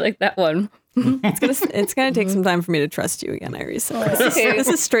guys like that one. It's gonna take some time for me to trust you again, Irisa. This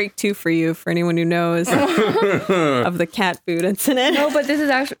is strike 2 for you. For anyone who knows of the cat food incident. No, but this is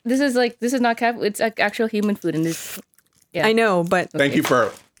not cat food. It's like actual human food, and this. Yeah. I know, but Thank you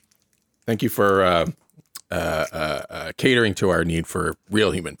for catering to our need for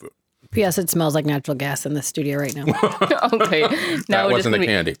real human food. P.S. It smells like natural gas in the studio right now. Okay, That now we're just wasn't the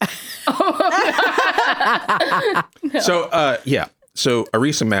gonna be- candy. So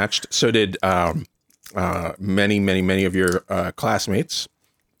Arisa matched. So did many of your classmates.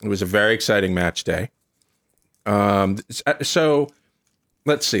 It was a very exciting match day. So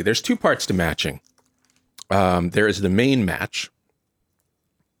let's see. There's 2 parts to matching. There is the main match.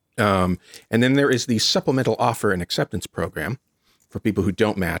 And then there is the supplemental offer and acceptance program for people who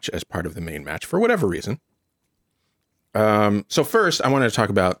don't match as part of the main match for whatever reason. So first, I want to talk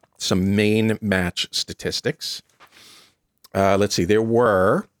about some main match statistics. Let's see. There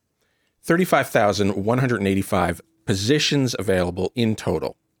were 35,185 positions available in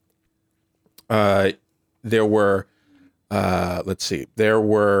total. There were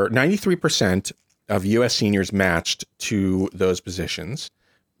 93% of U.S. seniors matched to those positions.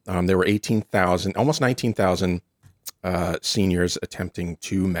 There were 18,000, almost 19,000 seniors attempting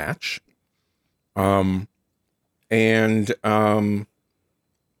to match.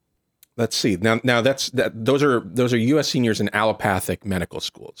 Let's see. Now those are U.S. seniors in allopathic medical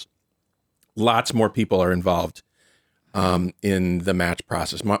schools. Lots more people are involved in the match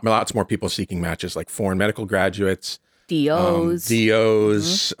process. Lots more people seeking matches, like foreign medical graduates, DOs.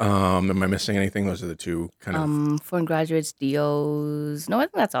 DOs. Am I missing anything? Those are the 2 kind of Foreign graduates, DOs. No, I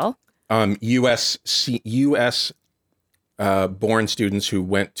think that's all. U.S. Born students who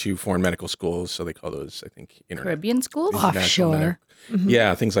went to foreign medical schools. So they call those, I think, Caribbean schools. international Offshore.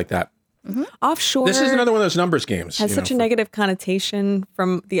 Yeah, things like that. offshore This is another one of those numbers games. has such a negative connotation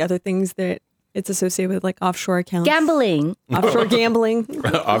from the other things that it's associated with, like offshore accounts, Gambling. offshore gambling.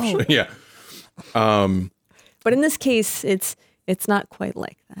 offshore. Yeah. But in this case, it's not quite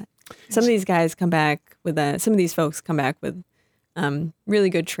like that. Some of these guys come back with some of these folks come back with really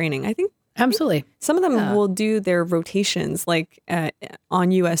good training. I think Absolutely. some of them will do their rotations like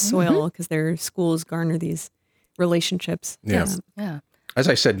on U.S. soil because their schools garner these relationships. Yeah. Yeah. As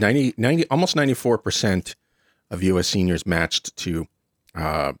I said, 90 almost 94% of U.S. seniors matched to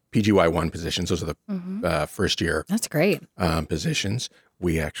PGY1 positions. Those are the first year That's great. positions.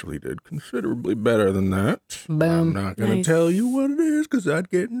 We actually did considerably better than that. Boom. I'm not going to Nice. tell you what it is because I'd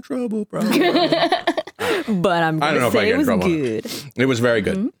get in trouble probably. But I'm I don't going know to if I say get it in was trouble. good. It was very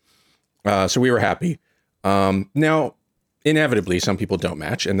good. So we were happy. Now, inevitably, some people don't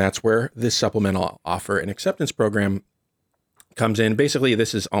match, and that's where this supplemental offer and acceptance program comes in. Basically,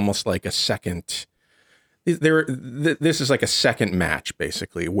 this is almost like a second. This is like a second match,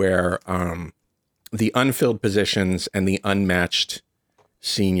 basically, where the unfilled positions and the unmatched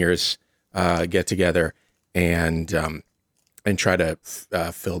seniors get together and try to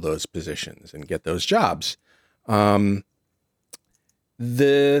fill those positions and get those jobs.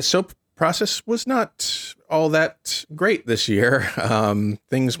 The SOAP process was not all that great this year.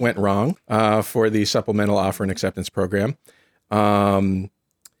 Things went wrong for the supplemental offer and acceptance program. Let's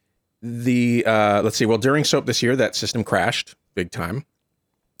see. Well, during SOAP this year, that system crashed big time.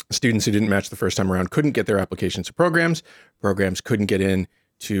 Students who didn't match the first time around couldn't get their applications to programs. Programs couldn't get in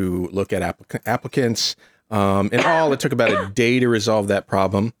to look at applicants. In all, it took about a day to resolve that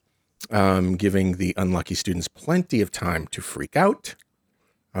problem, giving the unlucky students plenty of time to freak out.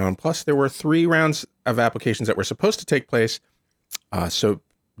 Plus, there were 3 rounds of applications that were supposed to take place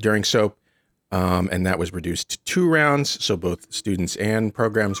during SOAP, and that was reduced to 2 rounds. So both students and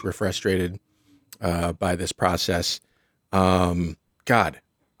programs were frustrated by this process. God,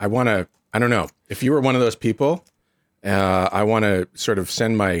 I don't know. If you were one of those people, I want to sort of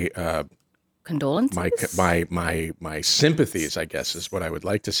send my Condolences. my sympathies, I guess, is what I would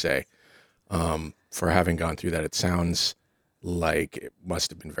like to say, for having gone through that. It sounds like it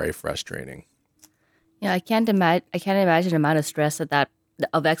must have been very frustrating. Yeah, I can't imagine the amount of stress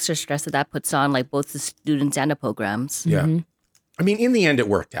of extra stress that puts on like both the students and the programs. Yeah. I mean, in the end, it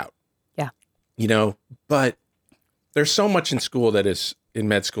worked out. Yeah. But there's so much in school that is in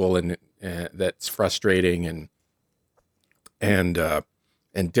med school and that's frustrating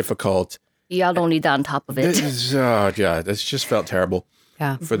and difficult. Y'all don't need that on top of it. This just felt terrible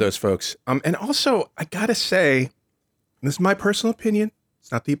Yeah. for those folks. And also, I gotta say, this is my personal opinion.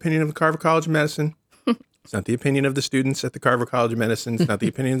 It's not the opinion of the Carver College of Medicine. It's not the opinion of the students at the Carver College of Medicine. It's not the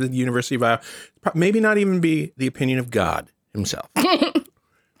opinion of the University of Iowa. Maybe not even be the opinion of God himself.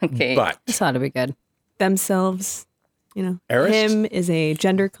 Okay. But This ought to be good. Themselves, Arist? him is a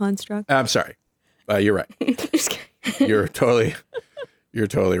gender construct. I'm sorry. You're right. You're totally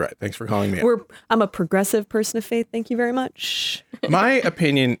right. Thanks for calling me out. I'm a progressive person of faith. Thank you very much. My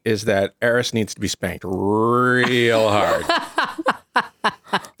opinion is that Eris needs to be spanked real hard.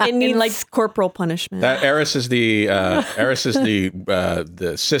 It needs corporal punishment. That Eris is the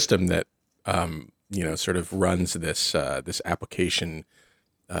system that sort of runs this application,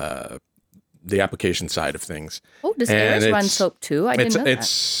 the application side of things. Oh, does And Eris run it's- SOAP too? I didn't know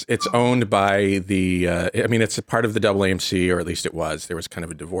that. It's owned by the. It's a part of the AAMC, or at least it was. There was kind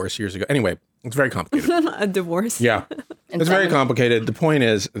of a divorce years ago. Anyway, it's very complicated. A divorce. Yeah, it's very complicated. The point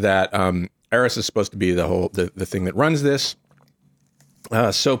is that Eris is supposed to be the thing that runs this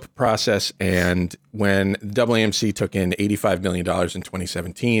SOAP process. And when AAMC took in $85 million in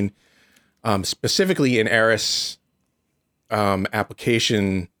 2017, specifically in Eris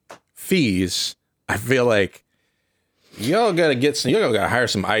application fees, I feel like y'all gotta hire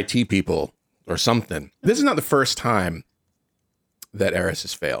some IT people or something. This is not the first time that Eris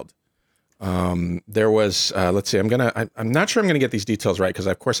has failed. There was, let's see, I'm not sure I'm gonna get these details right because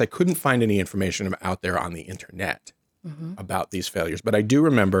of course I couldn't find any information out there on the internet about these failures. But I do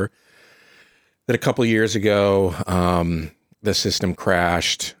remember that a couple of years ago, the system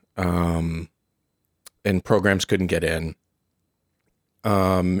crashed and programs couldn't get in.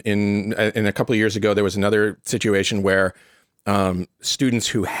 In a couple of years ago, there was another situation where students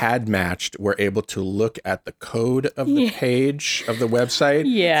who had matched were able to look at the code of the page of the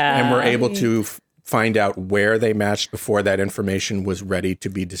website, and were able to find out where they matched before that information was ready to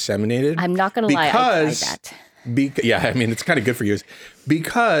be disseminated. I'm not going to lie, I tried that. It's kind of good for you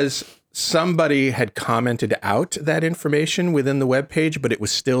because somebody had commented out that information within the web page, but it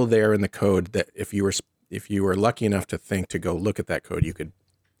was still there in the code that if you were lucky enough to think to go look at that code, you could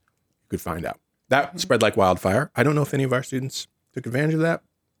find out. That spread like wildfire. I don't know if any of our students took advantage of that,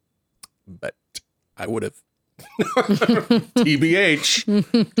 but I would have.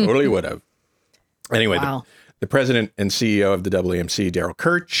 TBH, totally would have. Anyway, Wow. The president and CEO of the AAMC, Daryl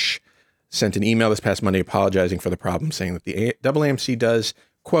Kirch, sent an email this past Monday apologizing for the problem, saying that the AAMC does,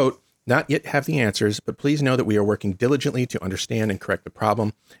 quote, not yet have the answers, but please know that we are working diligently to understand and correct the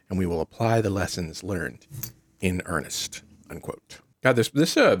problem, and we will apply the lessons learned in earnest, unquote. God, this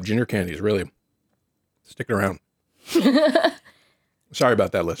ginger candy is really sticking around. Sorry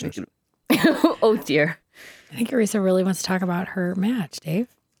about that, listeners. Oh, dear. I think Arisa really wants to talk about her match, Dave.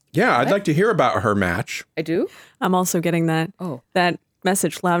 Yeah, I'd like to hear about her match. I do? I'm also getting that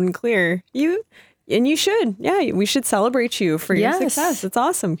message loud and clear. You should. Yeah, we should celebrate you for your success. It's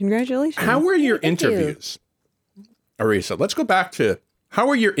awesome. Congratulations. How were your interviews? Arisa, let's go back to how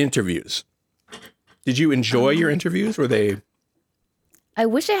were your interviews? Did you enjoy your interviews? Were they? I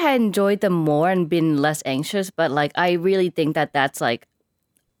wish I had enjoyed them more and been less anxious, but like I really think that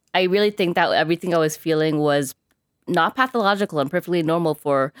everything I was feeling was not pathological and perfectly normal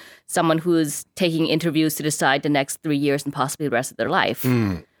for someone who's taking interviews to decide the next 3 years and possibly the rest of their life.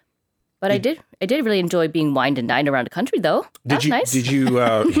 But I did really enjoy being wined and dined around the country, though. That's nice. Did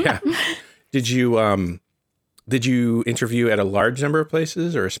you interview at a large number of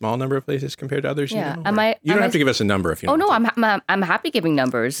places or a small number of places compared to others? Yeah. You don't have to give us a number if you. Oh no, to. I'm happy giving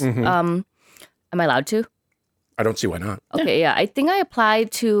numbers. Mm-hmm. Am I allowed to? I don't see why not. Okay, yeah. I think I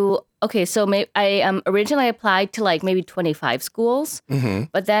applied to. Okay, so I originally applied to like maybe 25 schools,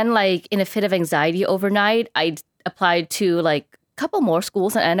 but then like in a fit of anxiety overnight, I applied to like a couple more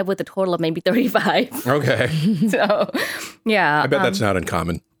schools and ended up with a total of maybe 35. Okay. So, yeah. I bet that's not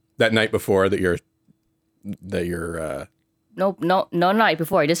uncommon. That night before that you're. No night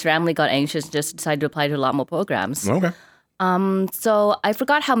before. I just randomly got anxious and just decided to apply to a lot more programs. Okay. So I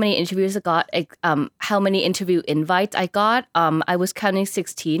forgot how many interviews I got, how many interview invites I got. I was counting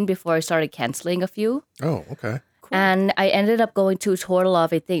 16 before I started canceling a few. Oh, okay. Cool. And I ended up going to a total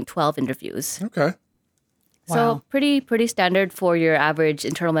of, I think, 12 interviews. Okay. So pretty standard for your average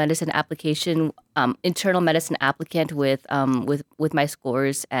internal medicine application, internal medicine applicant with my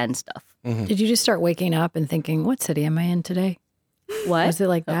scores and stuff. Mm-hmm. Did you just start waking up and thinking, what city am I in today? What? Was it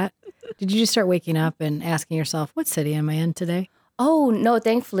like that? Did you just start waking up and asking yourself, what city am I in today? Oh, no,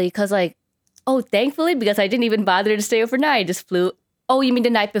 thankfully, because I didn't even bother to stay overnight. I just flew. Oh, you mean the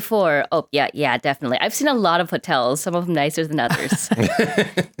night before? Oh, yeah, definitely. I've seen a lot of hotels, some of them nicer than others.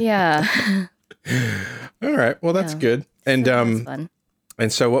 Yeah. All right. Well, that's good. And that's fun.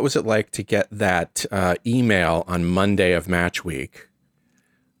 And so what was it like to get that email on Monday of match week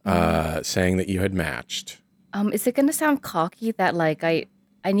saying that you had matched? Is it going to sound cocky that like I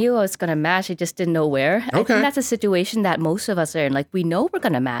knew I was going to match, I just didn't know where? Okay. I think that's a situation that most of us are in. Like, we know we're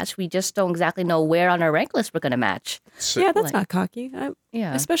going to match. We just don't exactly know where on our rank list we're going to match. Yeah, that's not cocky.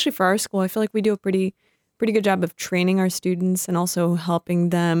 Yeah. Especially for our school. I feel like we do a pretty good job of training our students and also helping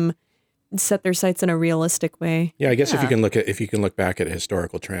them set their sights in a realistic way. Yeah, I guess if you can look back at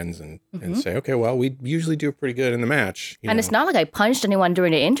historical trends and say, okay, well, we usually do pretty good in the match. And it's not like I punched anyone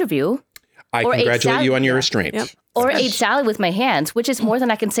during the interview. I congratulate you on your restraint. Yep. Or ate salad with my hands, which is more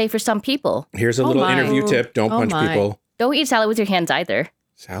than I can say for some people. Here's a little interview tip. Don't punch people. Don't eat salad with your hands either.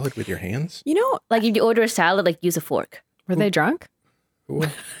 Salad with your hands? You know, like if you order a salad, like use a fork. Were they drunk?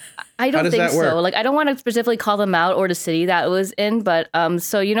 I don't think so. Like, I don't want to specifically call them out or the city that it was in, but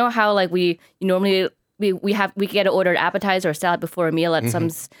so you know how like we get to order an appetizer or salad before a meal at some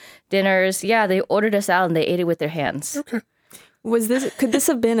dinners. Yeah, they ordered a salad and they ate it with their hands. Okay. Could this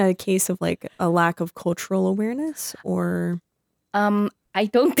have been a case of like a lack of cultural awareness or? I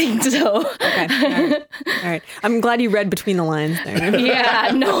don't think so. Okay. All right. I'm glad you read between the lines there.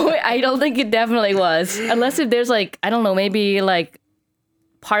 Yeah, no, I don't think it definitely was. Unless if there's like, I don't know, maybe like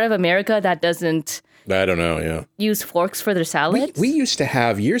part of America that doesn't. I don't know. Yeah. Use forks for their salads. We used to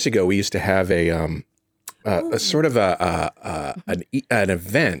have years ago. We used to have a sort of an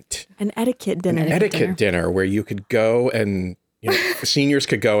event, an etiquette dinner, dinner where you could go and seniors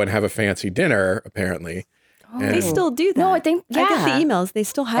could go and have a fancy dinner. Apparently, they still do that. No, I think I got the emails. They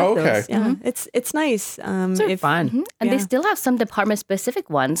still have those. Yeah, it's nice. It's fun, and they still have some department specific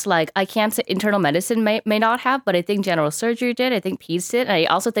ones. Like I can't say internal medicine may not have, but I think general surgery did. I think Peds did. And I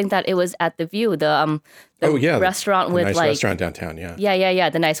also think that it was at the View, the restaurant the with nice like restaurant downtown. Yeah, yeah,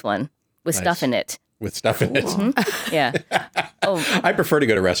 the nice one with stuff in it. With stuff in it. Mm-hmm. Yeah. I prefer to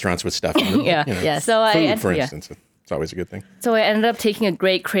go to restaurants with stuff in it. Yeah. Yeah. So food, for instance. It's always a good thing. So I ended up taking a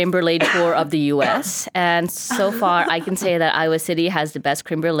great creme brulee tour of the U.S. And so far, I can say that Iowa City has the best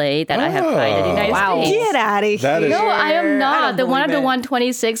creme brulee that I have tried in the United States. Get out of here. No, I am not. The one at the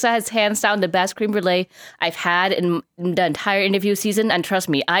 126 has hands down the best creme brulee I've had in the entire interview season. And trust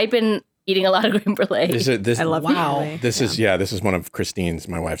me, I've been eating a lot of creme brulee. I love creme brulee. This is one of Christine's,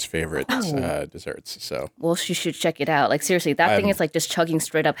 my wife's favorite desserts. So Well, she should check it out. Like seriously, that thing is like just chugging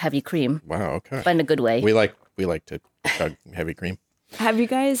straight up heavy cream, wow, okay. but in a good way. We like to chug heavy cream. Have you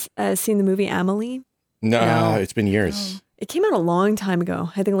guys seen the movie Amelie? No, it's been years. It came out a long time ago.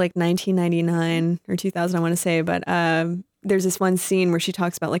 I think like 1999 or 2000, I want to say. But there's this one scene where she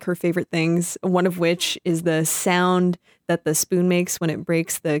talks about like her favorite things, one of which is the sound that the spoon makes when it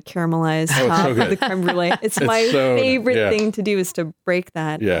breaks the caramelized top so of good. the creme brulee. It's my so- favorite yeah. thing to do is to break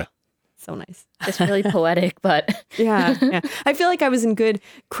that. Yeah. So nice. It's really poetic, but Yeah. I feel like I was in good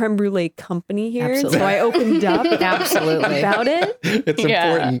creme brulee company here. Absolutely. So I opened up Absolutely. about it. It's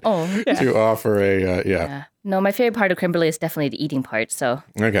important to offer a, yeah. No, my favorite part of creme brulee is definitely the eating part. So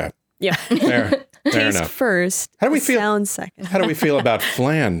Okay. Yeah. Fair Taste enough. first. How do we feel- Sound second. How do we feel about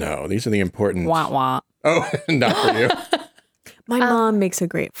flan, though? These are the important... Wah wah. Oh, not for you. My mom makes a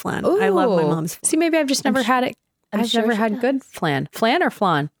great flan. I love my Ooh. mom's flan. See, maybe I've just never had it. I've sure never she had good flan. Flan or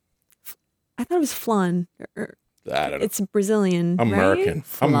flan? I thought it was flan. I don't know. It's Brazilian. I'm right? American.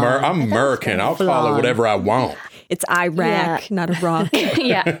 I'm American. I'll call it Flan. whatever I want. It's Iraq, not Iraq.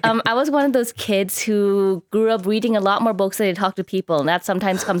 yeah, I was one of those kids who grew up reading a lot more books than I talk to people, and that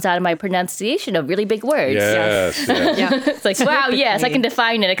sometimes comes out of my pronunciation of really big words. Yes. yes. Yeah. It's like, wow, yes, I can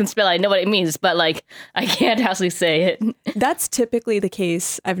define it, I can spell it, I know what it means, but like, I can't actually say it. That's typically the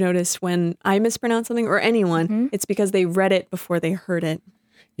case I've noticed when I mispronounce something or anyone. It's because they read it before they heard it.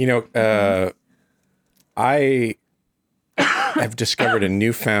 You know, I have discovered a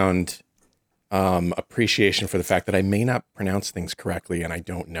newfound appreciation for the fact that I may not pronounce things correctly and I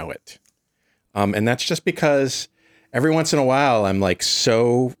don't know it. And that's just because every once in a while I'm like I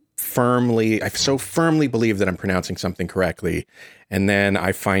so firmly believe that I'm pronouncing something correctly. And then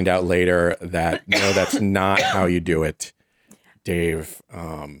I find out later that, no, that's not how you do it, Dave.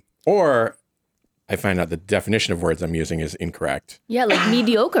 Or I find out the definition of words I'm using is incorrect. Yeah, like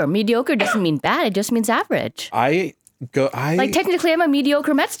mediocre. Mediocre doesn't mean bad, it just means average. Like technically I'm a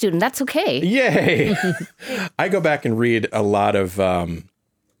mediocre Met student, that's okay. Yay! I go back and read a lot of.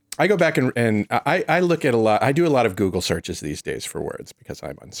 I go back and I look at a lot. I do a lot of Google searches these days for words because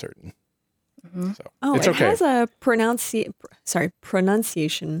I'm uncertain. So it's it okay. has a pronunciation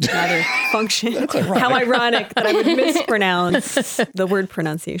rather function. How ironic that I would mispronounce the word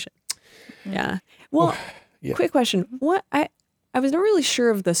pronunciation. Yeah. Well, yeah. Quick question. What I was not really sure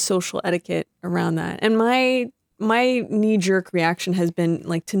of the social etiquette around that. And my knee-jerk reaction has been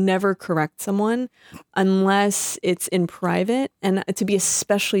like to never correct someone unless it's in private, and to be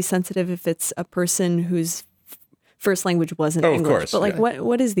especially sensitive if it's a person whose first language wasn't of English. course, But like, yeah.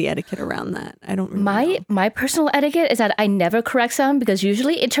 what is the etiquette around that? I don't really know. My personal etiquette is that I never correct someone because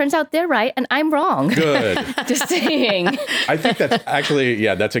usually it turns out they're right and I'm wrong. Good. Just saying. I think that's actually,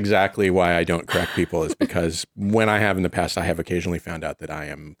 that's exactly why I don't correct people, is because when I have in the past, I have occasionally found out that I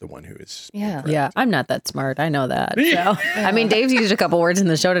am the one who is. Yeah. Yeah, I'm not that smart. I know that. So, I mean, Dave's used a couple words in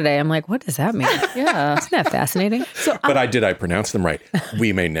the show today. I'm like, what does that mean? Yeah. Isn't that fascinating? But I pronounce them right?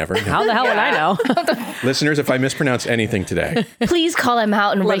 We may never know. How the hell would I know? Listeners, if I mispronounce anything today, Please call him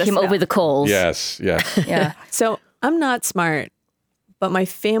out and rake us him know. over the coals. yes. Yeah. So I'm not smart, but my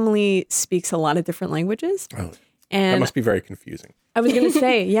family speaks a lot of different languages. Oh, that And must be very confusing. I was going to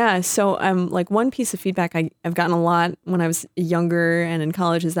say, yeah. So like one piece of feedback I've gotten a lot when I was younger and in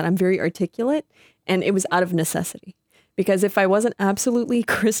college is that I'm very articulate, and it was out of necessity. Because if I wasn't absolutely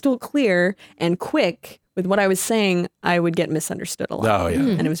crystal clear and quick with what I was saying, I would get misunderstood a lot. Oh, yeah.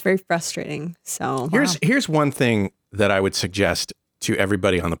 And it was very frustrating. So Here's one thing that I would suggest to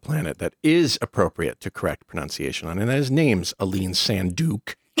everybody on the planet that is appropriate to correct pronunciation on, and that is names Aline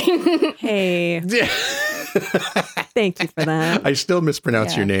Sanduke. hey, thank you for that. I still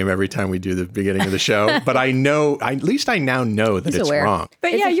mispronounce your name every time we do the beginning of the show, but I know, at least I now know that He's it's aware. wrong.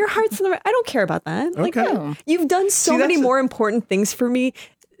 But yeah, your heart's in the right. I don't care about that. Like, Okay. you've done so See, many that's more important things for me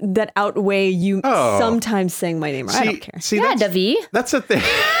that outweigh you Oh. sometimes saying my name. I don't care. See, Yeah, that's, Davi. that's the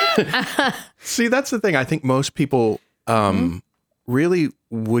thing. See, that's the thing. I think most people really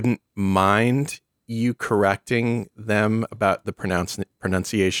wouldn't mind you correcting them about the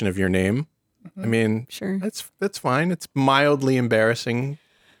pronunciation of your name. I mean, Sure. that's fine. It's mildly embarrassing,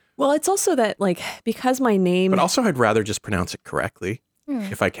 Well, it's also that like because my name but also I'd rather just pronounce it correctly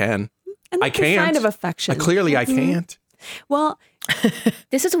if I can. and I that's a can't. sign of affection. Clearly, I can't. Well,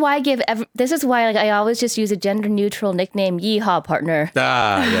 This is why like I always just use a gender neutral nickname, Yeehaw partner.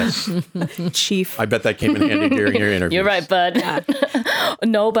 Ah, yes. Chief. I bet that came in handy during your interview. You're right, bud.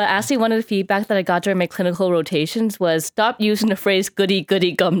 No, but actually one of the feedback that I got during my clinical rotations was stop using the phrase goody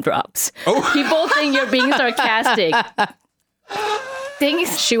goody gumdrops. Oh. People think you're being sarcastic.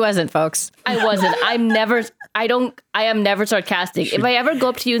 things. She wasn't, folks. I wasn't. I am never sarcastic. If I ever go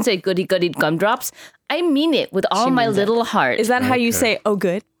up to you and say goody goody gumdrops, I mean it with all my little heart. Is that how you say, oh,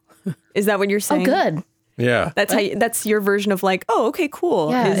 good? Is that what you're saying? Oh, good. Yeah. That's your version of like, oh, okay,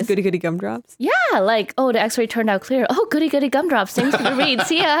 cool. Yeah, His it's- goody goody gumdrops. Yeah, like, oh, the x-ray turned out clear. Oh, goody goody gumdrops. Thanks for the read.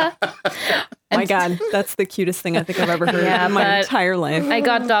 See ya. My God, that's the cutest thing I think I've ever heard Yeah, in my but entire life. I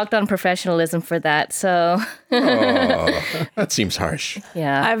got docked on professionalism for that. So, Oh, that seems harsh.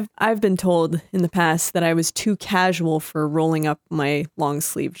 yeah. I've been told in the past that I was too casual for rolling up my long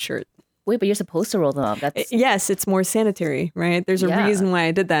sleeve shirt. Wait, but you're supposed to roll them up. That's Yes, it's more sanitary, right? There's a Yeah. reason why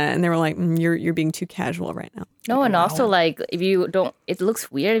I did that, and they were like, "You're being too casual right now." no, and also like if you don't, it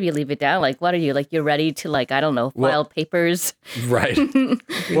looks weird if you leave it down. Like, what are you like? You're ready to like I don't know, file papers. Right.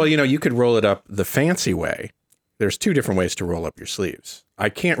 Well, you could roll it up the fancy way. There's two different ways to roll up your sleeves. I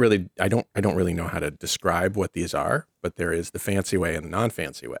don't really know how to describe what these are, but there is the fancy way and the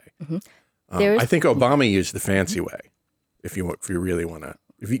non-fancy way. There's I think Obama used the fancy way. If you really want to,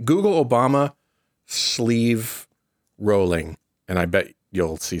 if you Google Obama sleeve rolling, and I bet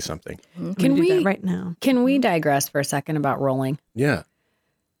you'll see something. Can Can do we that right now? Can we digress for a second about rolling? Yeah.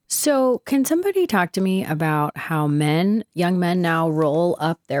 So, can somebody talk to me about how young men now roll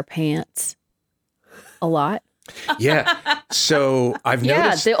up their pants a lot? Yeah. So I've yeah,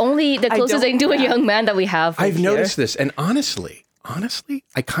 noticed. the closest don't- thing to a young man that we have. I've here. noticed this, and honestly,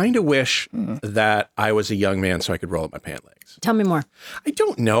 I kind of wish that I was a young man so I could roll up my pant legs. Tell me more. I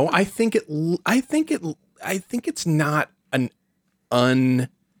don't know. I think it's not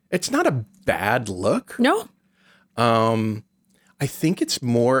it's not a bad look. No. I think it's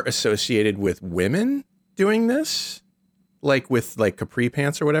more associated with women doing this, like with like capri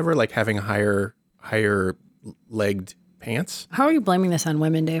pants or whatever, like having higher legged pants. How are you blaming this on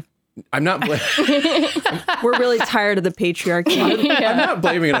women, Dave? I'm not. We're really tired of the patriarchy. I'm not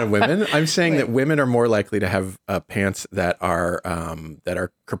blaming it on women. I'm saying that women are more likely to have pants that are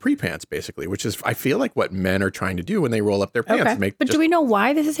capri pants, basically, which is I feel like what men are trying to do when they roll up their pants. But do we know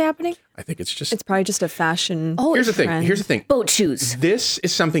why this is happening? I think it's just. It's probably just a fashion. Oh, Here's the thing. trend. Here's the thing. boat shoes. This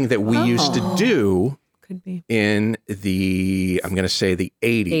is something that we used to do Could be. in the I'm going to say the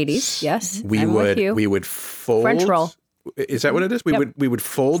 80s. 80s, yes. We I'm with you. would fold French roll. Is that what it is? We would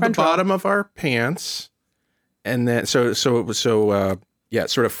fold French the roll. bottom of our pants, and then so it was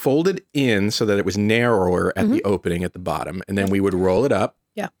sort of folded in so that it was narrower at the opening at the bottom, and then we would roll it up.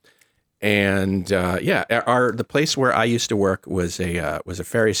 Yeah. And the place where I used to work was a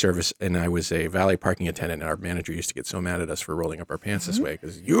ferry service, and I was a valet parking attendant. And our manager used to get so mad at us for rolling up our pants this way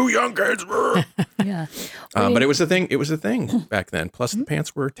because you young kids were. Yeah. But it was a thing. It was a thing back then. Plus, the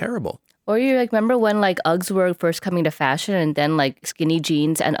pants were terrible. Or you like remember when like Uggs were first coming to fashion, and then like skinny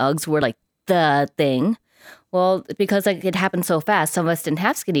jeans and Uggs were like the thing. Well, because like it happened so fast, some of us didn't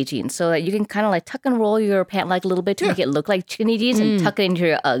have skinny jeans, so that you can kind of like tuck and roll your pant leg a little bit to make it look like skinny jeans and tuck it into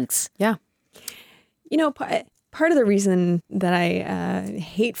your Uggs. Yeah. You know, part of the reason that I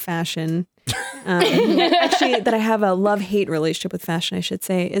hate fashion, actually, that I have a love-hate relationship with fashion, I should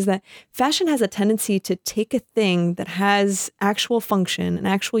say, is that fashion has a tendency to take a thing that has actual function and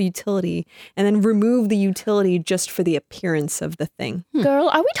actual utility and then remove the utility just for the appearance of the thing. Girl,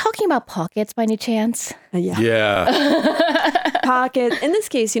 are we talking about pockets by any chance? Yeah. Yeah. Pocket. In this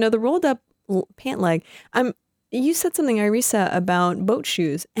case, the rolled up pant leg. You said something, Irisa, about boat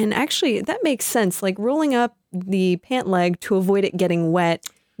shoes. And actually, that makes sense. Like rolling up the pant leg to avoid it getting wet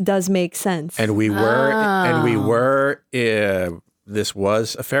does make sense. And we were, this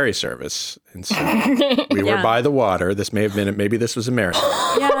was a ferry service. And so we were by the water. This may have been, maybe this was a marathon.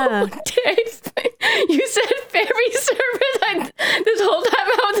 Yeah. You said ferry service. This whole time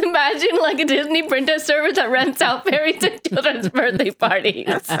I was imagining like a Disney princess service that rents out ferries to children's birthday parties.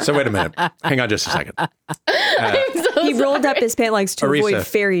 So wait a minute. Hang on just a second. He rolled up his pant legs to Arisa. avoid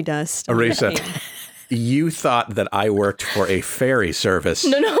fairy dust. Arisa, you thought that I worked for a ferry service.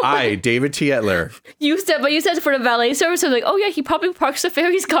 No. I, David T. Etler. You said for the valet service. I was like, oh yeah, he probably parks the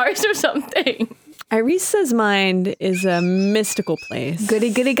ferry's cars or something. Irisa's mind is a mystical place.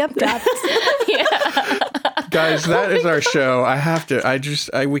 Goody goody gumdrops. Guys, that is our show.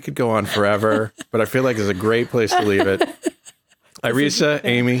 We could go on forever, but I feel like it's a great place to leave it. Irisa,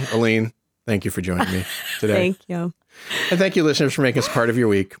 Amy, Aline, thank you for joining me today. Thank you. And thank you, listeners, for making us part of your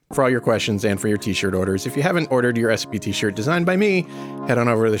week, for all your questions, and for your t-shirt orders. If you haven't ordered your SCP t-shirt designed by me, head on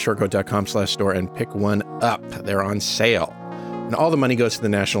over to theshortcoat.com/store and pick one up. They're on sale. And all the money goes to the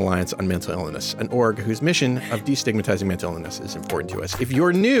National Alliance on Mental Illness, an org whose mission of destigmatizing mental illness is important to us. If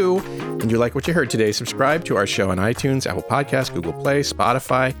you're new and you like what you heard today, subscribe to our show on iTunes, Apple Podcasts, Google Play,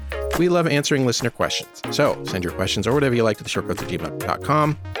 Spotify, We love answering listener questions. So send your questions or whatever you like to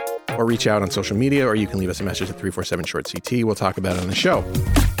theshortcoats@gmail.com, or reach out on social media, or you can leave us a message at 347-SHORT-CT. We'll talk about it on the show.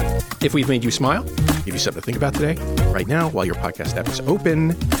 If we've made you smile, give you something to think about today, right now, while your podcast app is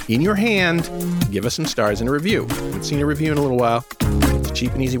open, in your hand, give us some stars and a review. I haven't seen a review in a little while. It's a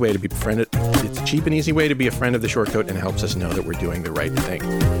cheap and easy way to be befriended. It's a cheap and easy way to be a friend of the Short Coat, and helps us know that we're doing the right thing.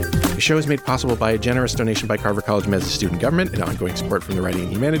 The show is made possible by a generous donation by Carver College Mez's student government and ongoing support from the Writing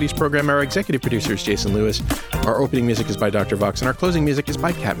and Humanities program. Our executive producer is Jason Lewis. Our opening music is by Dr. Vox, and our closing music is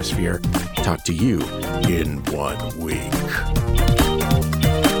by Catmosphere. Talk to you in 1 week.